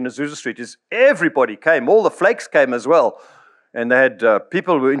happened in Azusa Street is everybody came. All the flakes came as well. And they had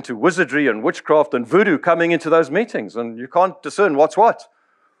people who were into wizardry and witchcraft and voodoo coming into those meetings. And you can't discern what's what.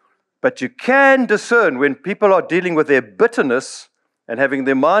 But you can discern when people are dealing with their bitterness and having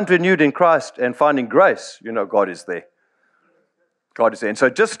their mind renewed in Christ and finding grace, God is there. God is there. And so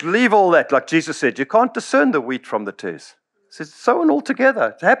just leave all that. Like Jesus said, you can't discern the wheat from the tares. He says, sown all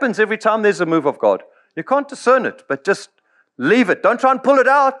together. It happens every time there's a move of God. You can't discern it, but just leave it. Don't try and pull it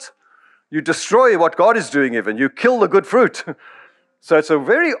out. You destroy what God is doing even. You kill the good fruit. So it's a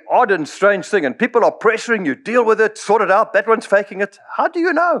very odd and strange thing. And people are pressuring you, deal with it, sort it out. That one's faking it. How do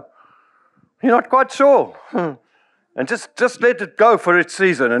you know? You're not quite sure. And just let it go for its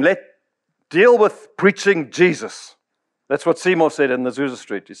season and deal with preaching Jesus. That's what Seymour said in the Azusa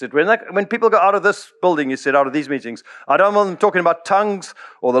Street. He said, when people go out of this building, he said, out of these meetings, I don't want them talking about tongues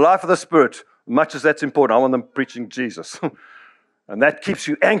or the life of the Spirit, much as that's important. I want them preaching Jesus. And that keeps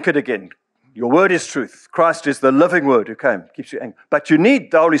you anchored again. Your word is truth. Christ is the living word who came. Keeps you anchored. But you need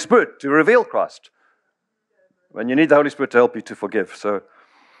the Holy Spirit to reveal Christ. And you need the Holy Spirit to help you to forgive. So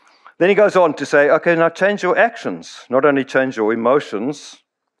then he goes on to say, okay, now change your actions. Not only change your emotions,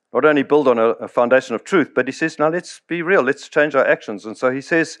 not only build on a foundation of truth, but he says, now let's be real. Let's change our actions. And so he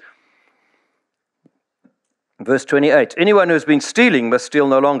says, verse 28, anyone who has been stealing must steal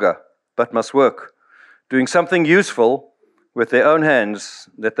no longer, but must work, doing something useful with their own hands,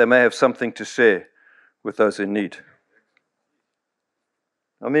 that they may have something to share with those in need.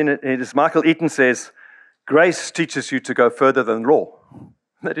 I mean, as Michael Eaton says, grace teaches you to go further than law.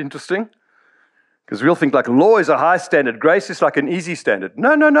 Isn't that interesting? Because we'll think like law is a high standard. Grace is like an easy standard. No.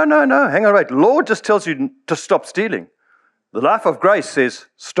 Hang on, wait. Law just tells you to stop stealing. The life of grace says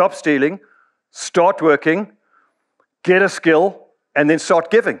stop stealing, start working, get a skill, and then start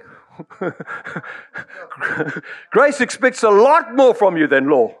giving. Grace expects a lot more from you than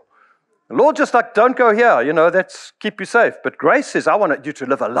law. Law just like, don't go here, that's keep you safe. But grace says, I want you to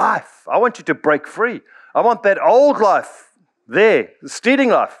live a life. I want you to break free. I want that old life there, the stealing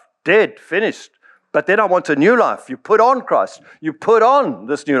life, dead, finished. But then I want a new life. You put on Christ. You put on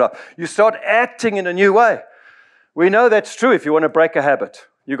this new life. You start acting in a new way. We know that's true if you want to break a habit.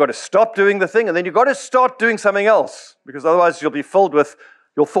 You've got to stop doing the thing, and then you've got to start doing something else, because otherwise you'll be filled with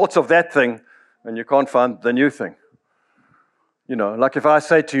your thoughts of that thing, and you can't find the new thing. Like if I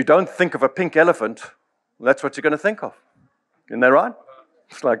say to you, don't think of a pink elephant, that's what you're going to think of. Isn't that right?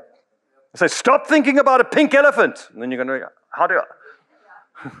 It's like, I say, stop thinking about a pink elephant. And then you're going to go, how do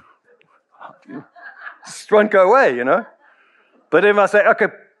you? Just won't go away, But if I say, okay,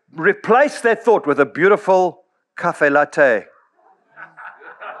 replace that thought with a beautiful cafe latte.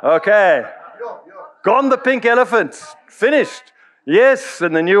 Okay. Gone the pink elephant. Finished. Yes,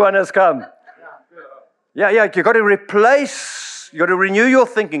 and the new one has come. Yeah, you've got to replace, you've got to renew your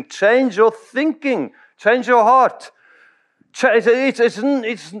thinking, change your thinking, change your heart.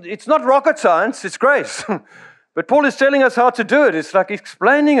 It's not rocket science, it's grace. But Paul is telling us how to do it. It's like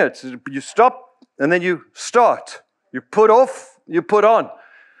explaining it. You stop, and then you start. You put off, you put on.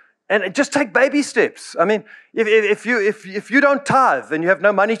 And just take baby steps. I mean, if you don't tithe and you have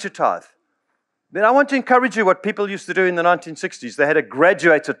no money to tithe, then I want to encourage you what people used to do in the 1960s. They had a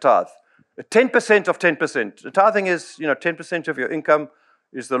graduated tithe, 10% of 10%. The tithing is, 10% of your income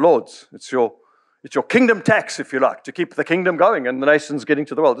is the Lord's. It's your kingdom tax, if you like, to keep the kingdom going and the nations getting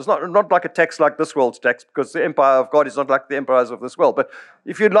to the world. It's not like a tax like this world's tax, because the empire of God is not like the empires of this world. But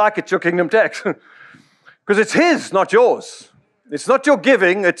if you'd like, it's your kingdom tax. Because it's His, not yours. It's not your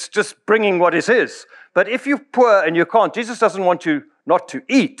giving, it's just bringing what is His. But if you're poor and you can't, Jesus doesn't want you not to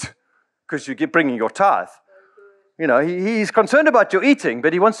eat because you keep bringing your tithe. He's concerned about your eating,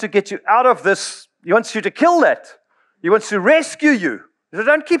 but He wants to get you out of this. He wants you to kill that. He wants to rescue you. So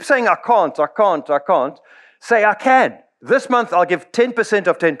don't keep saying, I can't. Say, I can. This month I'll give 10%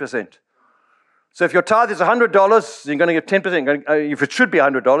 of 10%. So if your tithe is $100, you're going to give 10%. If it should be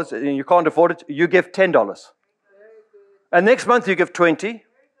 $100 and you can't afford it, you give $10. And next month you give 20.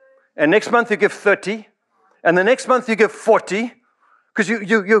 And next month you give 30. And the next month you give 40. Because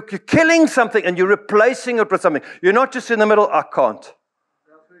you're killing something and you're replacing it with something. You're not just in the middle, I can't.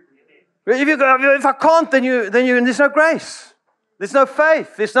 If I can't, then there's no grace. There's no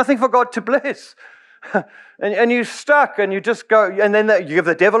faith. There's nothing for God to bless. and you're stuck and you just go, and then you give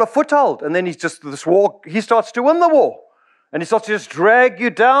the devil a foothold. And then he starts to win the war. And he starts to just drag you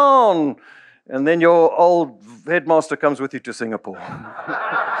down. And then your old headmaster comes with you to Singapore.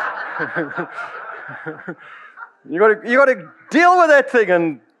 You got to deal with that thing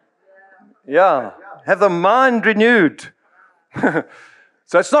and, have the mind renewed.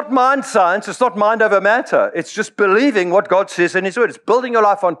 So it's not mind science, it's not mind over matter. It's just believing what God says in His Word. It's building your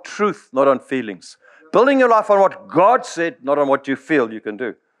life on truth, not on feelings. Building your life on what God said, not on what you feel you can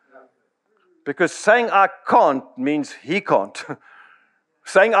do. Because saying I can't means He can't.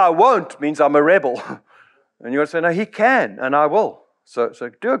 Saying I won't means I'm a rebel. And you got to say, no, He can, and I will. So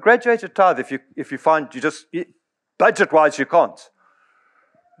do a graduated tithe if you find budget-wise you can't.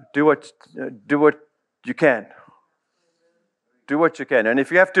 Do what you can. Do what you can. And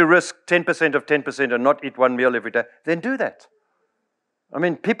if you have to risk 10% of 10% and not eat one meal every day, then do that. I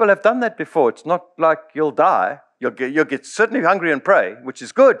mean, people have done that before. It's not like you'll die. You'll get certainly hungry and pray, which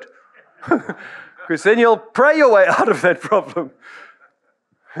is good. Because then you'll pray your way out of that problem.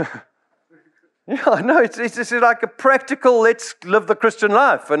 It's like a practical, let's live the Christian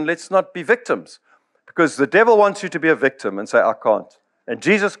life and let's not be victims. Because the devil wants you to be a victim and say, I can't. And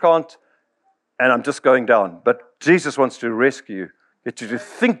Jesus can't, and I'm just going down. But Jesus wants to rescue you, get you to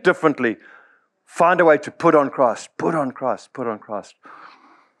think differently, find a way to put on Christ, put on Christ, put on Christ.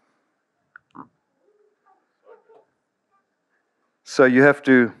 So you have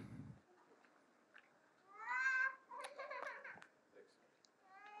to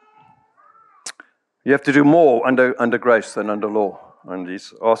do more under grace than under law. And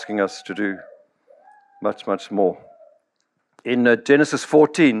He's asking us to do much, much more. In Genesis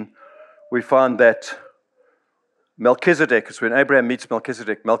 14, we find that Melchizedek, it's when Abraham meets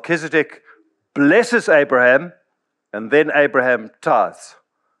Melchizedek. Melchizedek blesses Abraham, and then Abraham tithes,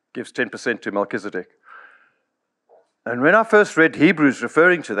 gives 10% to Melchizedek. And when I first read Hebrews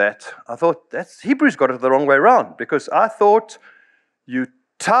referring to that, I thought, Hebrews got it the wrong way around, because I thought you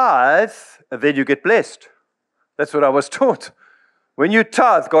tithe, and then you get blessed. That's what I was taught. When you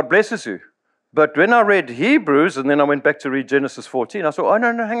tithe, God blesses you. But when I read Hebrews, and then I went back to read Genesis 14, I thought, oh,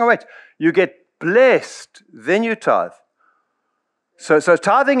 no, hang on, wait. You get blessed, then you tithe. So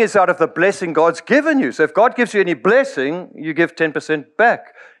tithing is out of the blessing God's given you. So if God gives you any blessing, you give 10%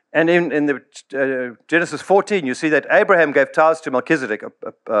 back. And in the Genesis 14, you see that Abraham gave tithes to Melchizedek,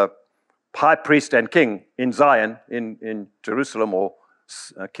 a high priest and king in Zion, in Jerusalem, or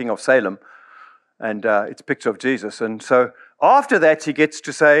king of Salem. And it's a picture of Jesus. And so after that, he gets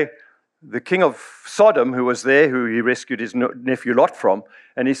to say, the king of Sodom, who was there, who he rescued his nephew Lot from,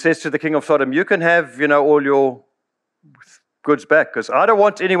 and he says to the king of Sodom, you can have, all your goods back, because I don't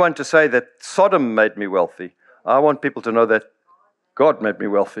want anyone to say that Sodom made me wealthy. I want people to know that God made me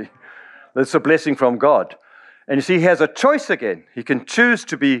wealthy. That's a blessing from God. And you see, he has a choice again. He can choose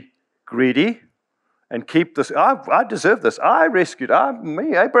to be greedy and keep this. I deserve this. I rescued.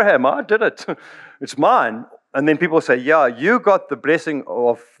 Abraham, I did it. It's mine. And then people say, yeah, you got the blessing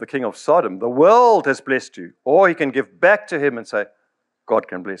of the king of Sodom. The world has blessed you. Or he can give back to him and say, God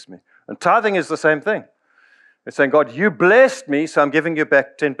can bless me. And tithing is the same thing. It's saying, God, you blessed me, so I'm giving you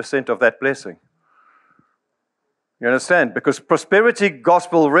back 10% of that blessing. You understand? Because prosperity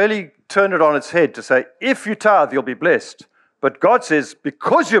gospel really turned it on its head to say, if you tithe, you'll be blessed. But God says,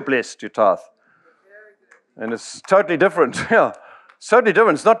 because you're blessed, you tithe. And it's totally different. Yeah, it's totally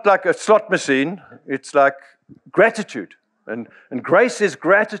different. It's not like a slot machine. It's like gratitude. And grace is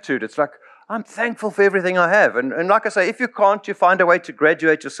gratitude. It's like, I'm thankful for everything I have. And like I say, if you can't, you find a way to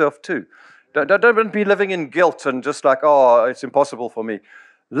graduate yourself too. Don't be living in guilt and just like, oh, it's impossible for me.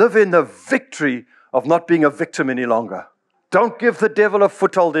 Live in the victory of not being a victim any longer. Don't give the devil a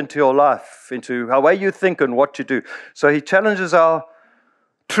foothold into your life, into how way you think and what you do. So he challenges our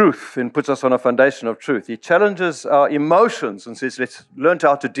truth and puts us on a foundation of truth. He challenges our emotions and says, let's learn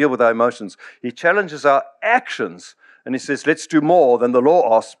how to deal with our emotions. He challenges our actions and he says, let's do more than the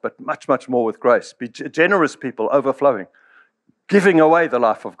law asks, but much, much more with grace. Be generous people, overflowing, giving away the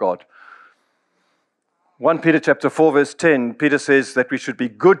life of God. 1 Peter chapter 4, verse 10, Peter says that we should be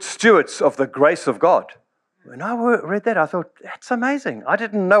good stewards of the grace of God. When I read that, I thought, that's amazing. I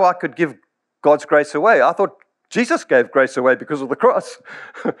didn't know I could give God's grace away. I thought Jesus gave grace away because of the cross.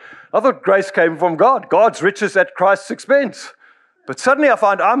 I thought grace came from God. God's riches at Christ's expense. But suddenly I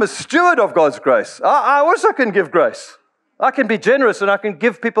find I'm a steward of God's grace. I also can give grace. I can be generous and I can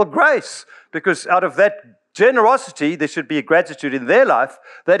give people grace because out of that generosity, there should be a gratitude in their life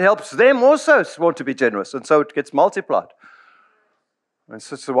that helps them also want to be generous. And so it gets multiplied. And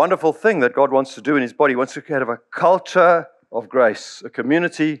so it's a wonderful thing that God wants to do in his body. He wants to have a culture of grace, a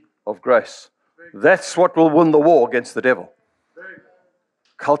community of grace. That's what will win the war against the devil.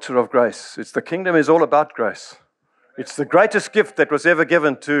 Culture of grace. The kingdom is all about grace. It's the greatest gift that was ever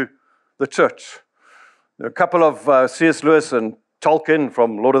given to the church. There are a couple of C.S. Lewis and Tolkien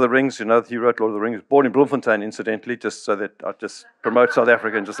from Lord of the Rings, he wrote Lord of the Rings, born in Bloemfontein, incidentally, just so that I just promote South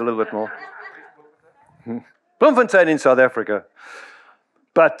Africa just a little bit more. Bloemfontein in South Africa,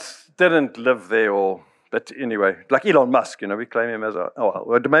 but didn't live there but anyway, like Elon Musk, we claim him as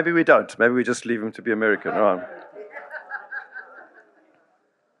well, maybe we don't. Maybe we just leave him to be American. Right?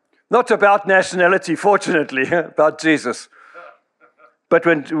 Not about nationality, fortunately, about Jesus. But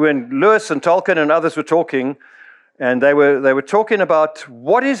when Lewis and Tolkien and others were talking, and they were talking about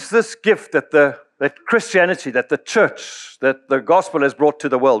what is this gift that Christianity, that the church, that the gospel has brought to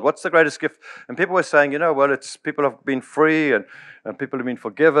the world. What's the greatest gift? And people were saying, it's people have been free and people have been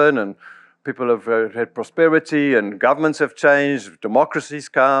forgiven and people have had prosperity and governments have changed, democracy's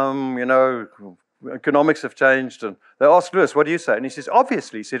come, economics have changed. And they asked Lewis, what do you say? And he says,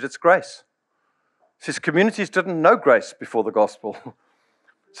 obviously, he said, it's grace. He says, communities didn't know grace before the gospel.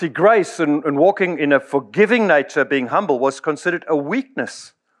 See, grace and walking in a forgiving nature, being humble, was considered a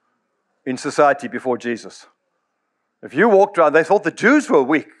weakness in society before Jesus. If you walked around, they thought the Jews were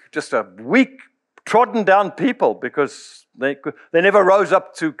weak, just a weak, trodden down people because they never rose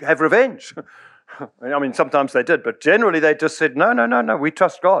up to have revenge. I mean, sometimes they did, but generally they just said, no, we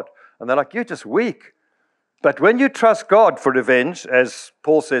trust God. And they're like, you're just weak. But when you trust God for revenge, as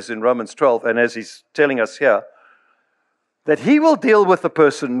Paul says in Romans 12, and as he's telling us here, that he will deal with the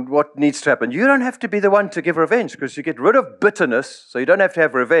person what needs to happen. You don't have to be the one to give revenge because you get rid of bitterness, so you don't have to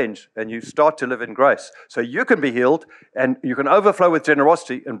have revenge, and you start to live in grace. So you can be healed, and you can overflow with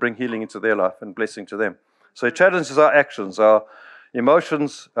generosity and bring healing into their life and blessing to them. So he challenges our actions, our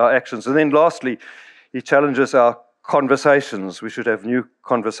emotions, our actions. And then lastly, he challenges our conversations. We should have new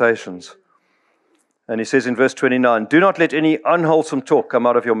conversations. And he says in verse 29, do not let any unwholesome talk come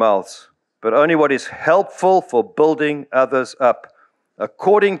out of your mouths, but only what is helpful for building others up,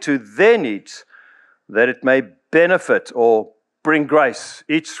 according to their needs, that it may benefit or bring grace.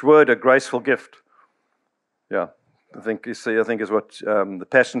 Each word a graceful gift. Yeah, I think is what the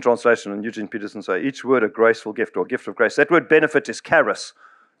Passion Translation and Eugene Peterson say. Each word a graceful gift or gift of grace. That word benefit is charis.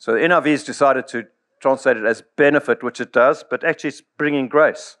 So the NIV has decided to translate it as benefit, which it does, but actually it's bringing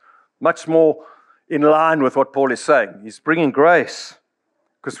grace. Much more in line with what Paul is saying. He's bringing grace.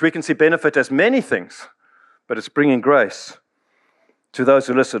 Because we can see benefit as many things, but it's bringing grace to those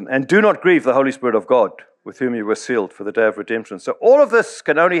who listen. And do not grieve the Holy Spirit of God, with whom you were sealed for the day of redemption. So all of this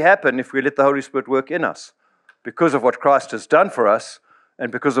can only happen if we let the Holy Spirit work in us, because of what Christ has done for us,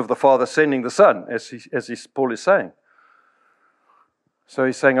 and because of the Father sending the Son, as Paul is saying. So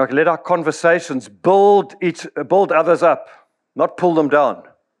he's saying, okay, let our conversations build others up, not pull them down.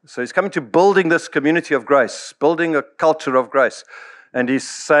 So he's coming to building this community of grace, building a culture of grace. And he's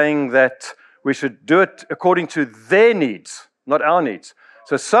saying that we should do it according to their needs, not our needs.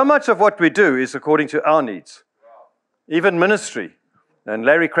 So much of what we do is according to our needs. Even ministry. And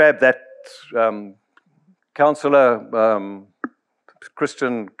Larry Crabb, that counselor,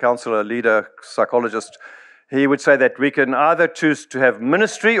 Christian counselor, leader, psychologist, he would say that we can either choose to have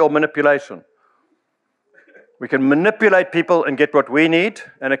ministry or manipulation. We can manipulate people and get what we need,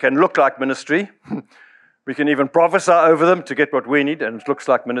 and it can look like ministry. We can even prophesy over them to get what we need, and it looks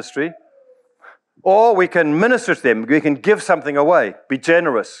like ministry. Or we can minister to them. We can give something away. Be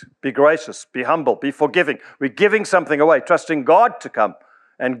generous, be gracious, be humble, be forgiving. We're giving something away, trusting God to come.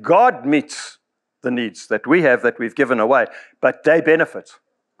 And God meets the needs that we have that we've given away, but they benefit.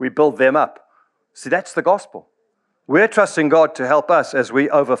 We build them up. See, that's the gospel. We're trusting God to help us as we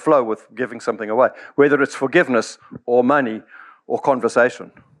overflow with giving something away, whether it's forgiveness or money or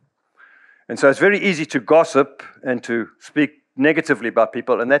conversation. And so it's very easy to gossip and to speak negatively about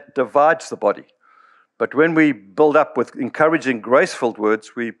people, and that divides the body. But when we build up with encouraging, grace-filled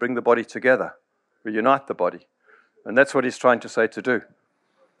words, we bring the body together. We unite the body. And that's what he's trying to say to do.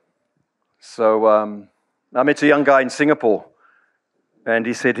 So I met a young guy in Singapore, and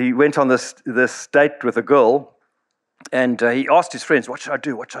he said he went on this date with a girl, and he asked his friends, what should I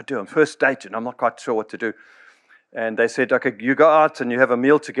do? What should I do? On first date, and I'm not quite sure what to do. And they said, okay, you go out and you have a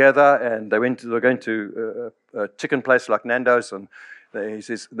meal together. And they were going to a chicken place like Nando's, and they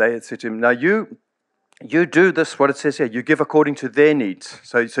said to him, now you do this, what it says here, you give according to their needs.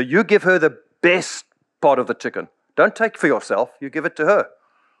 So you give her the best part of the chicken. Don't take for yourself, you give it to her.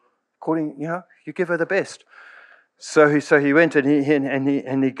 You give her the best. So he went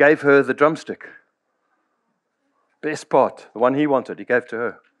and he gave her the drumstick. Best part, the one he wanted, he gave to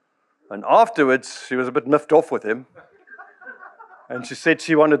her. And afterwards, she was a bit miffed off with him. And she said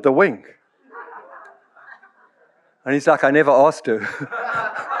she wanted the wing. And he's like, I never asked her.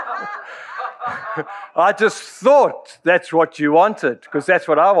 I just thought that's what you wanted, because that's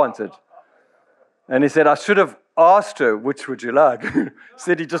what I wanted. And he said, I should have asked her, which would you like?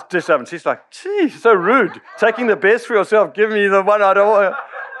 Said he just dished up, and she's like, gee, so rude. Taking the best for yourself, give me the one I don't want.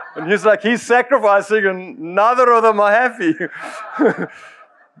 And he's like, he's sacrificing, and neither of them are happy.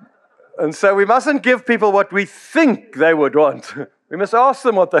 And so we mustn't give people what we think they would want. We must ask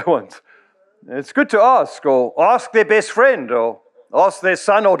them what they want. It's good to ask, or ask their best friend, or ask their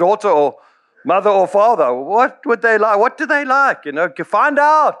son or daughter, or mother or father, what would they like? What do they like? Find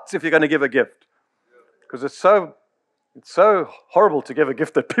out if you're going to give a gift. Because it's so horrible to give a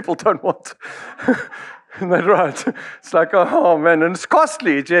gift that people don't want. Isn't that right? It's like, oh man, and it's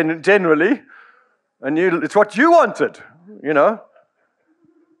costly generally, and it's what you wanted,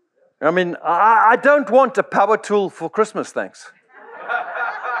 I mean, I don't want a power tool for Christmas, thanks.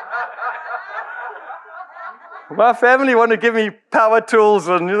 My family want to give me power tools,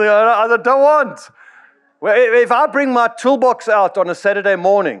 and I don't want. Well, if I bring my toolbox out on a Saturday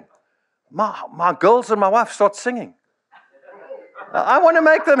morning, my girls and my wife start singing. I want to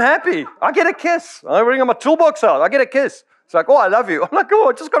make them happy. I get a kiss. I bring my toolbox out. I get a kiss. It's like, oh, I love you. I'm like, oh,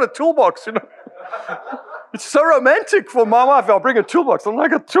 I just got a toolbox, It's so romantic for my wife. I'll bring a toolbox. I'm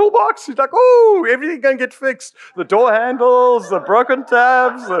like, a toolbox? She's like, oh, everything can get fixed. The door handles, the broken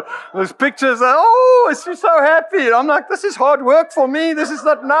tabs, those pictures. Oh, she's so happy. And I'm like, this is hard work for me. This is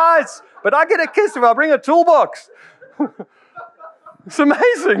not nice. But I get a kiss if I bring a toolbox. It's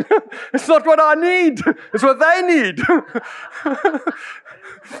amazing. It's not what I need. It's what they need.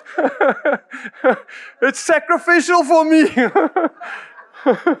 It's sacrificial for me.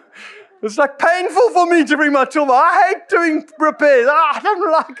 It's like painful for me to bring my toolbox. I hate doing repairs. I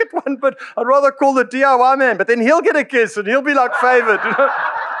don't like it one, but I'd rather call the DIY man. But then he'll get a kiss and he'll be like favored.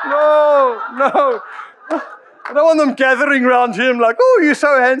 No. I don't want them gathering around him like, oh, you're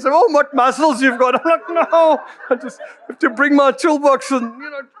so handsome. Oh, what muscles you've got. I'm like, no. I just have to bring my toolbox and,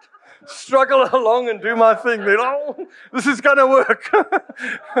 struggle along and do my thing. Then, oh, this is going to work.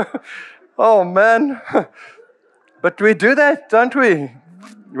 Oh, man. But we do that, don't we?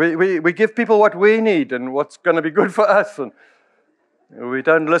 We give people what we need and what's going to be good for us. And we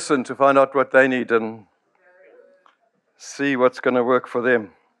don't listen to find out what they need and see what's going to work for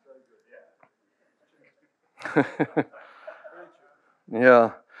them.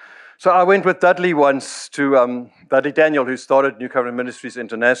 Yeah. So I went with Dudley once to Dudley Daniel, who started New Covenant Ministries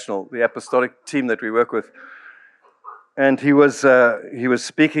International, the apostolic team that we work with. And he was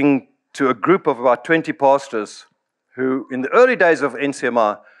speaking to a group of about 20 pastors who, in the early days of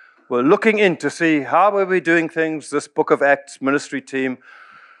NCMI, were looking in to see how were we doing things, this Book of Acts ministry team,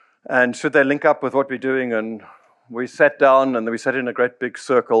 and should they link up with what we're doing. And we sat down and we sat in a great big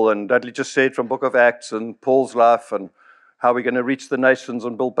circle, and Dudley just shared from Book of Acts and Paul's life and how we're going to reach the nations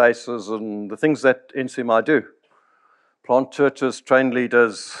and build bases and the things that NCMI do. Plant churches, train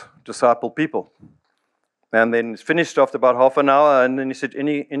leaders, disciple people. And then it's finished after about half an hour, and then he said,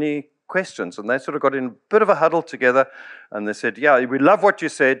 any questions? And they sort of got in a bit of a huddle together, and they said, yeah, we love what you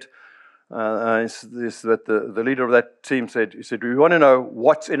said. is that the leader of that team said, he said, we want to know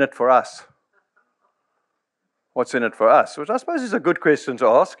what's in it for us. What's in it for us? Which I suppose is a good question to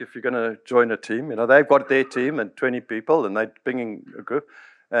ask if you're going to join a team. You know, they've got their team and 20 people, and they're bringing a group.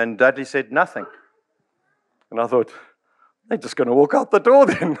 And Dudley said nothing. And I thought, they're just going to walk out the door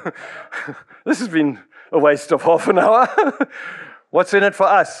then. This has been a waste of half an hour. What's in it for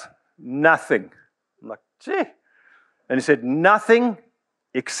us? Nothing. I'm like, gee. And he said, nothing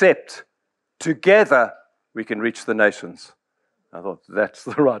except together we can reach the nations. I thought, that's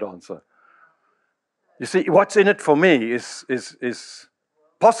the right answer. You see, what's in it for me is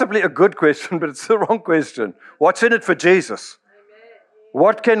possibly a good question, but it's the wrong question. What's in it for Jesus?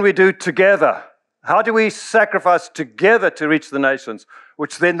 What can we do together? How do we sacrifice together to reach the nations?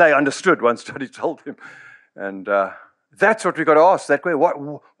 Which then they understood once Jody told them. And that's what we've got to ask that way.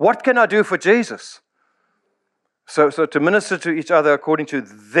 What can I do for Jesus? So to minister to each other according to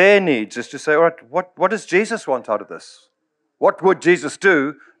their needs is to say, all right, what does Jesus want out of this? What would Jesus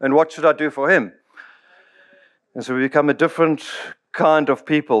do, and what should I do for him? And so we become a different kind of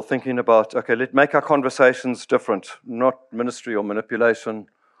people thinking about, okay, let's make our conversations different, not ministry or manipulation.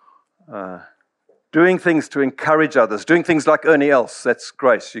 Doing things to encourage others, doing things like Ernie Else, that's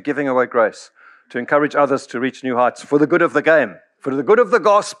grace. You're giving away grace to encourage others to reach new heights for the good of the game, for the good of the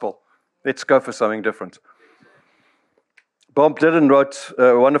gospel. Let's go for something different. Bob Dylan wrote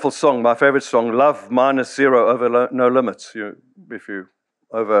a wonderful song, my favorite song, Love Minus Zero Over No Limits. If you're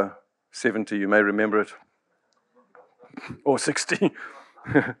over 70, you may remember it. Or 60.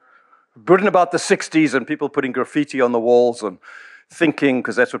 Written about the 60s and people putting graffiti on the walls and thinking,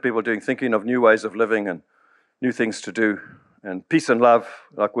 because that's what people are doing, thinking of new ways of living and new things to do. And peace and love,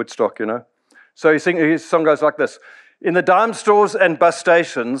 like Woodstock, you know. So his song goes like this. In the dime stores and bus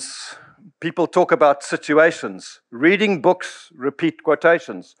stations, people talk about situations. Reading books, repeat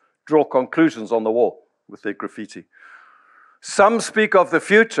quotations, draw conclusions on the wall with their graffiti. Some speak of the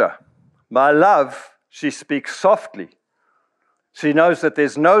future. My love, she speaks softly. She knows that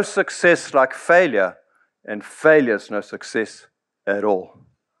there's no success like failure, and failure's no success at all.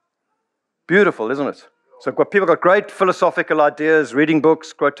 Beautiful, isn't it? So people got great philosophical ideas, reading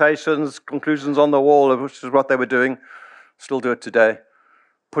books, quotations, conclusions on the wall, which is what they were doing. Still do it today.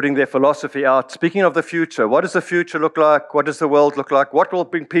 Putting their philosophy out. Speaking of the future, what does the future look like? What does the world look like? What will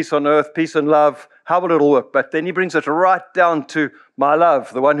bring peace on earth, peace and love? How will it all work? But then he brings it right down to my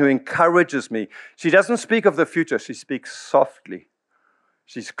love, the one who encourages me. She doesn't speak of the future. She speaks softly.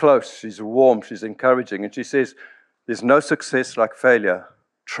 She's close. She's warm. She's encouraging. And she says, there's no success like failure.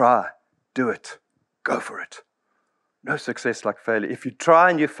 Try. Do it. Go for it. No success like failure. If you try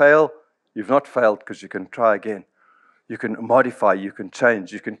and you fail, you've not failed because you can try again. You can modify, you can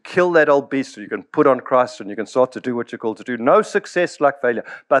change, you can kill that old beast, or you can put on Christ and you can start to do what you're called to do. No success like failure.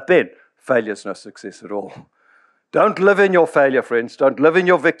 But then, failure's no success at all. Don't live in your failure, friends. Don't live in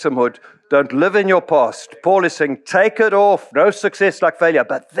your victimhood. Don't live in your past. Paul is saying, take it off. No success like failure.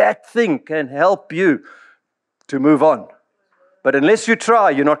 But that thing can help you to move on. But unless you try,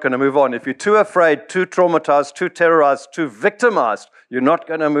 you're not going to move on. If you're too afraid, too traumatized, too terrorized, too victimized, you're not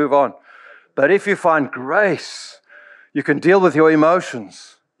going to move on. But if you find grace, you can deal with your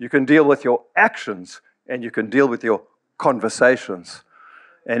emotions, you can deal with your actions, and you can deal with your conversations.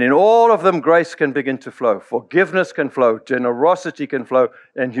 And in all of them, grace can begin to flow. Forgiveness can flow, generosity can flow,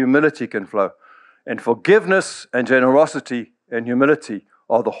 and humility can flow. And forgiveness and generosity and humility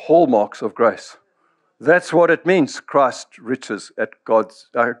are the hallmarks of grace. That's what it means, God's riches at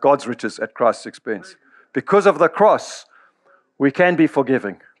Christ's expense. Because of the cross, we can be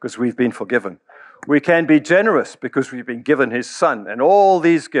forgiving because we've been forgiven. We can be generous because we've been given his Son and all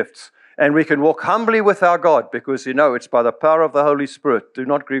these gifts. And we can walk humbly with our God because, it's by the power of the Holy Spirit. Do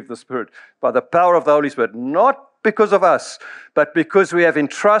not grieve the Spirit. By the power of the Holy Spirit. Not because of us, but because we have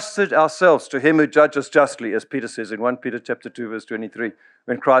entrusted ourselves to him who judges justly, as Peter says in 1 Peter chapter 2, verse 23,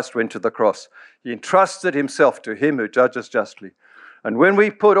 when Christ went to the cross. He entrusted himself to him who judges justly. And when we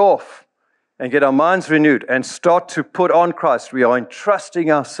put off and get our minds renewed and start to put on Christ, we are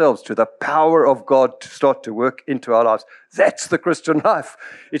entrusting ourselves to the power of God to start to work into our lives. That's the Christian life.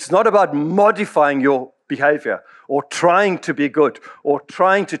 It's not about modifying your behavior or trying to be good or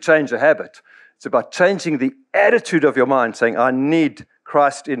trying to change a habit. It's about changing the attitude of your mind, saying, I need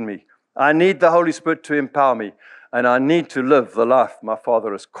Christ in me. I need the Holy Spirit to empower me. And I need to live the life my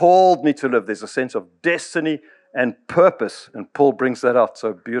Father has called me to live. There's a sense of destiny and purpose. And Paul brings that out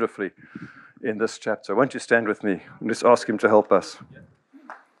so beautifully in this chapter. Won't you stand with me and just ask him to help us?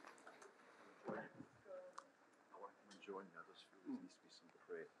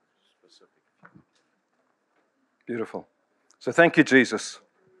 Beautiful. So thank you, Jesus.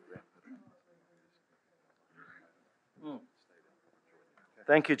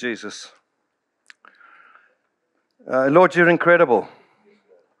 Thank you, Jesus. Lord, you're incredible.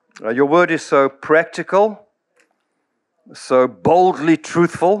 Your word is so practical, so boldly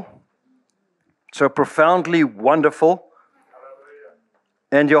truthful, so profoundly wonderful.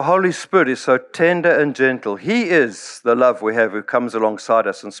 And your Holy Spirit is so tender and gentle. He is the love we have who comes alongside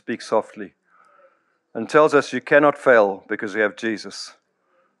us and speaks softly and tells us you cannot fail because you have Jesus.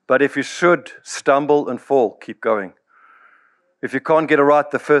 But if you should stumble and fall, keep going. If you can't get it right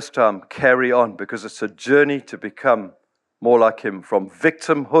the first time, carry on, because it's a journey to become more like Him, from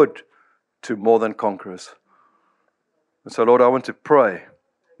victimhood to more than conquerors. And so, Lord, I want to pray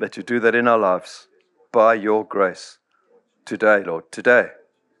that you do that in our lives by your grace. Today, Lord, today,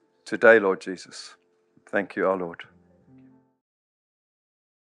 Lord Jesus. Thank you, our Lord.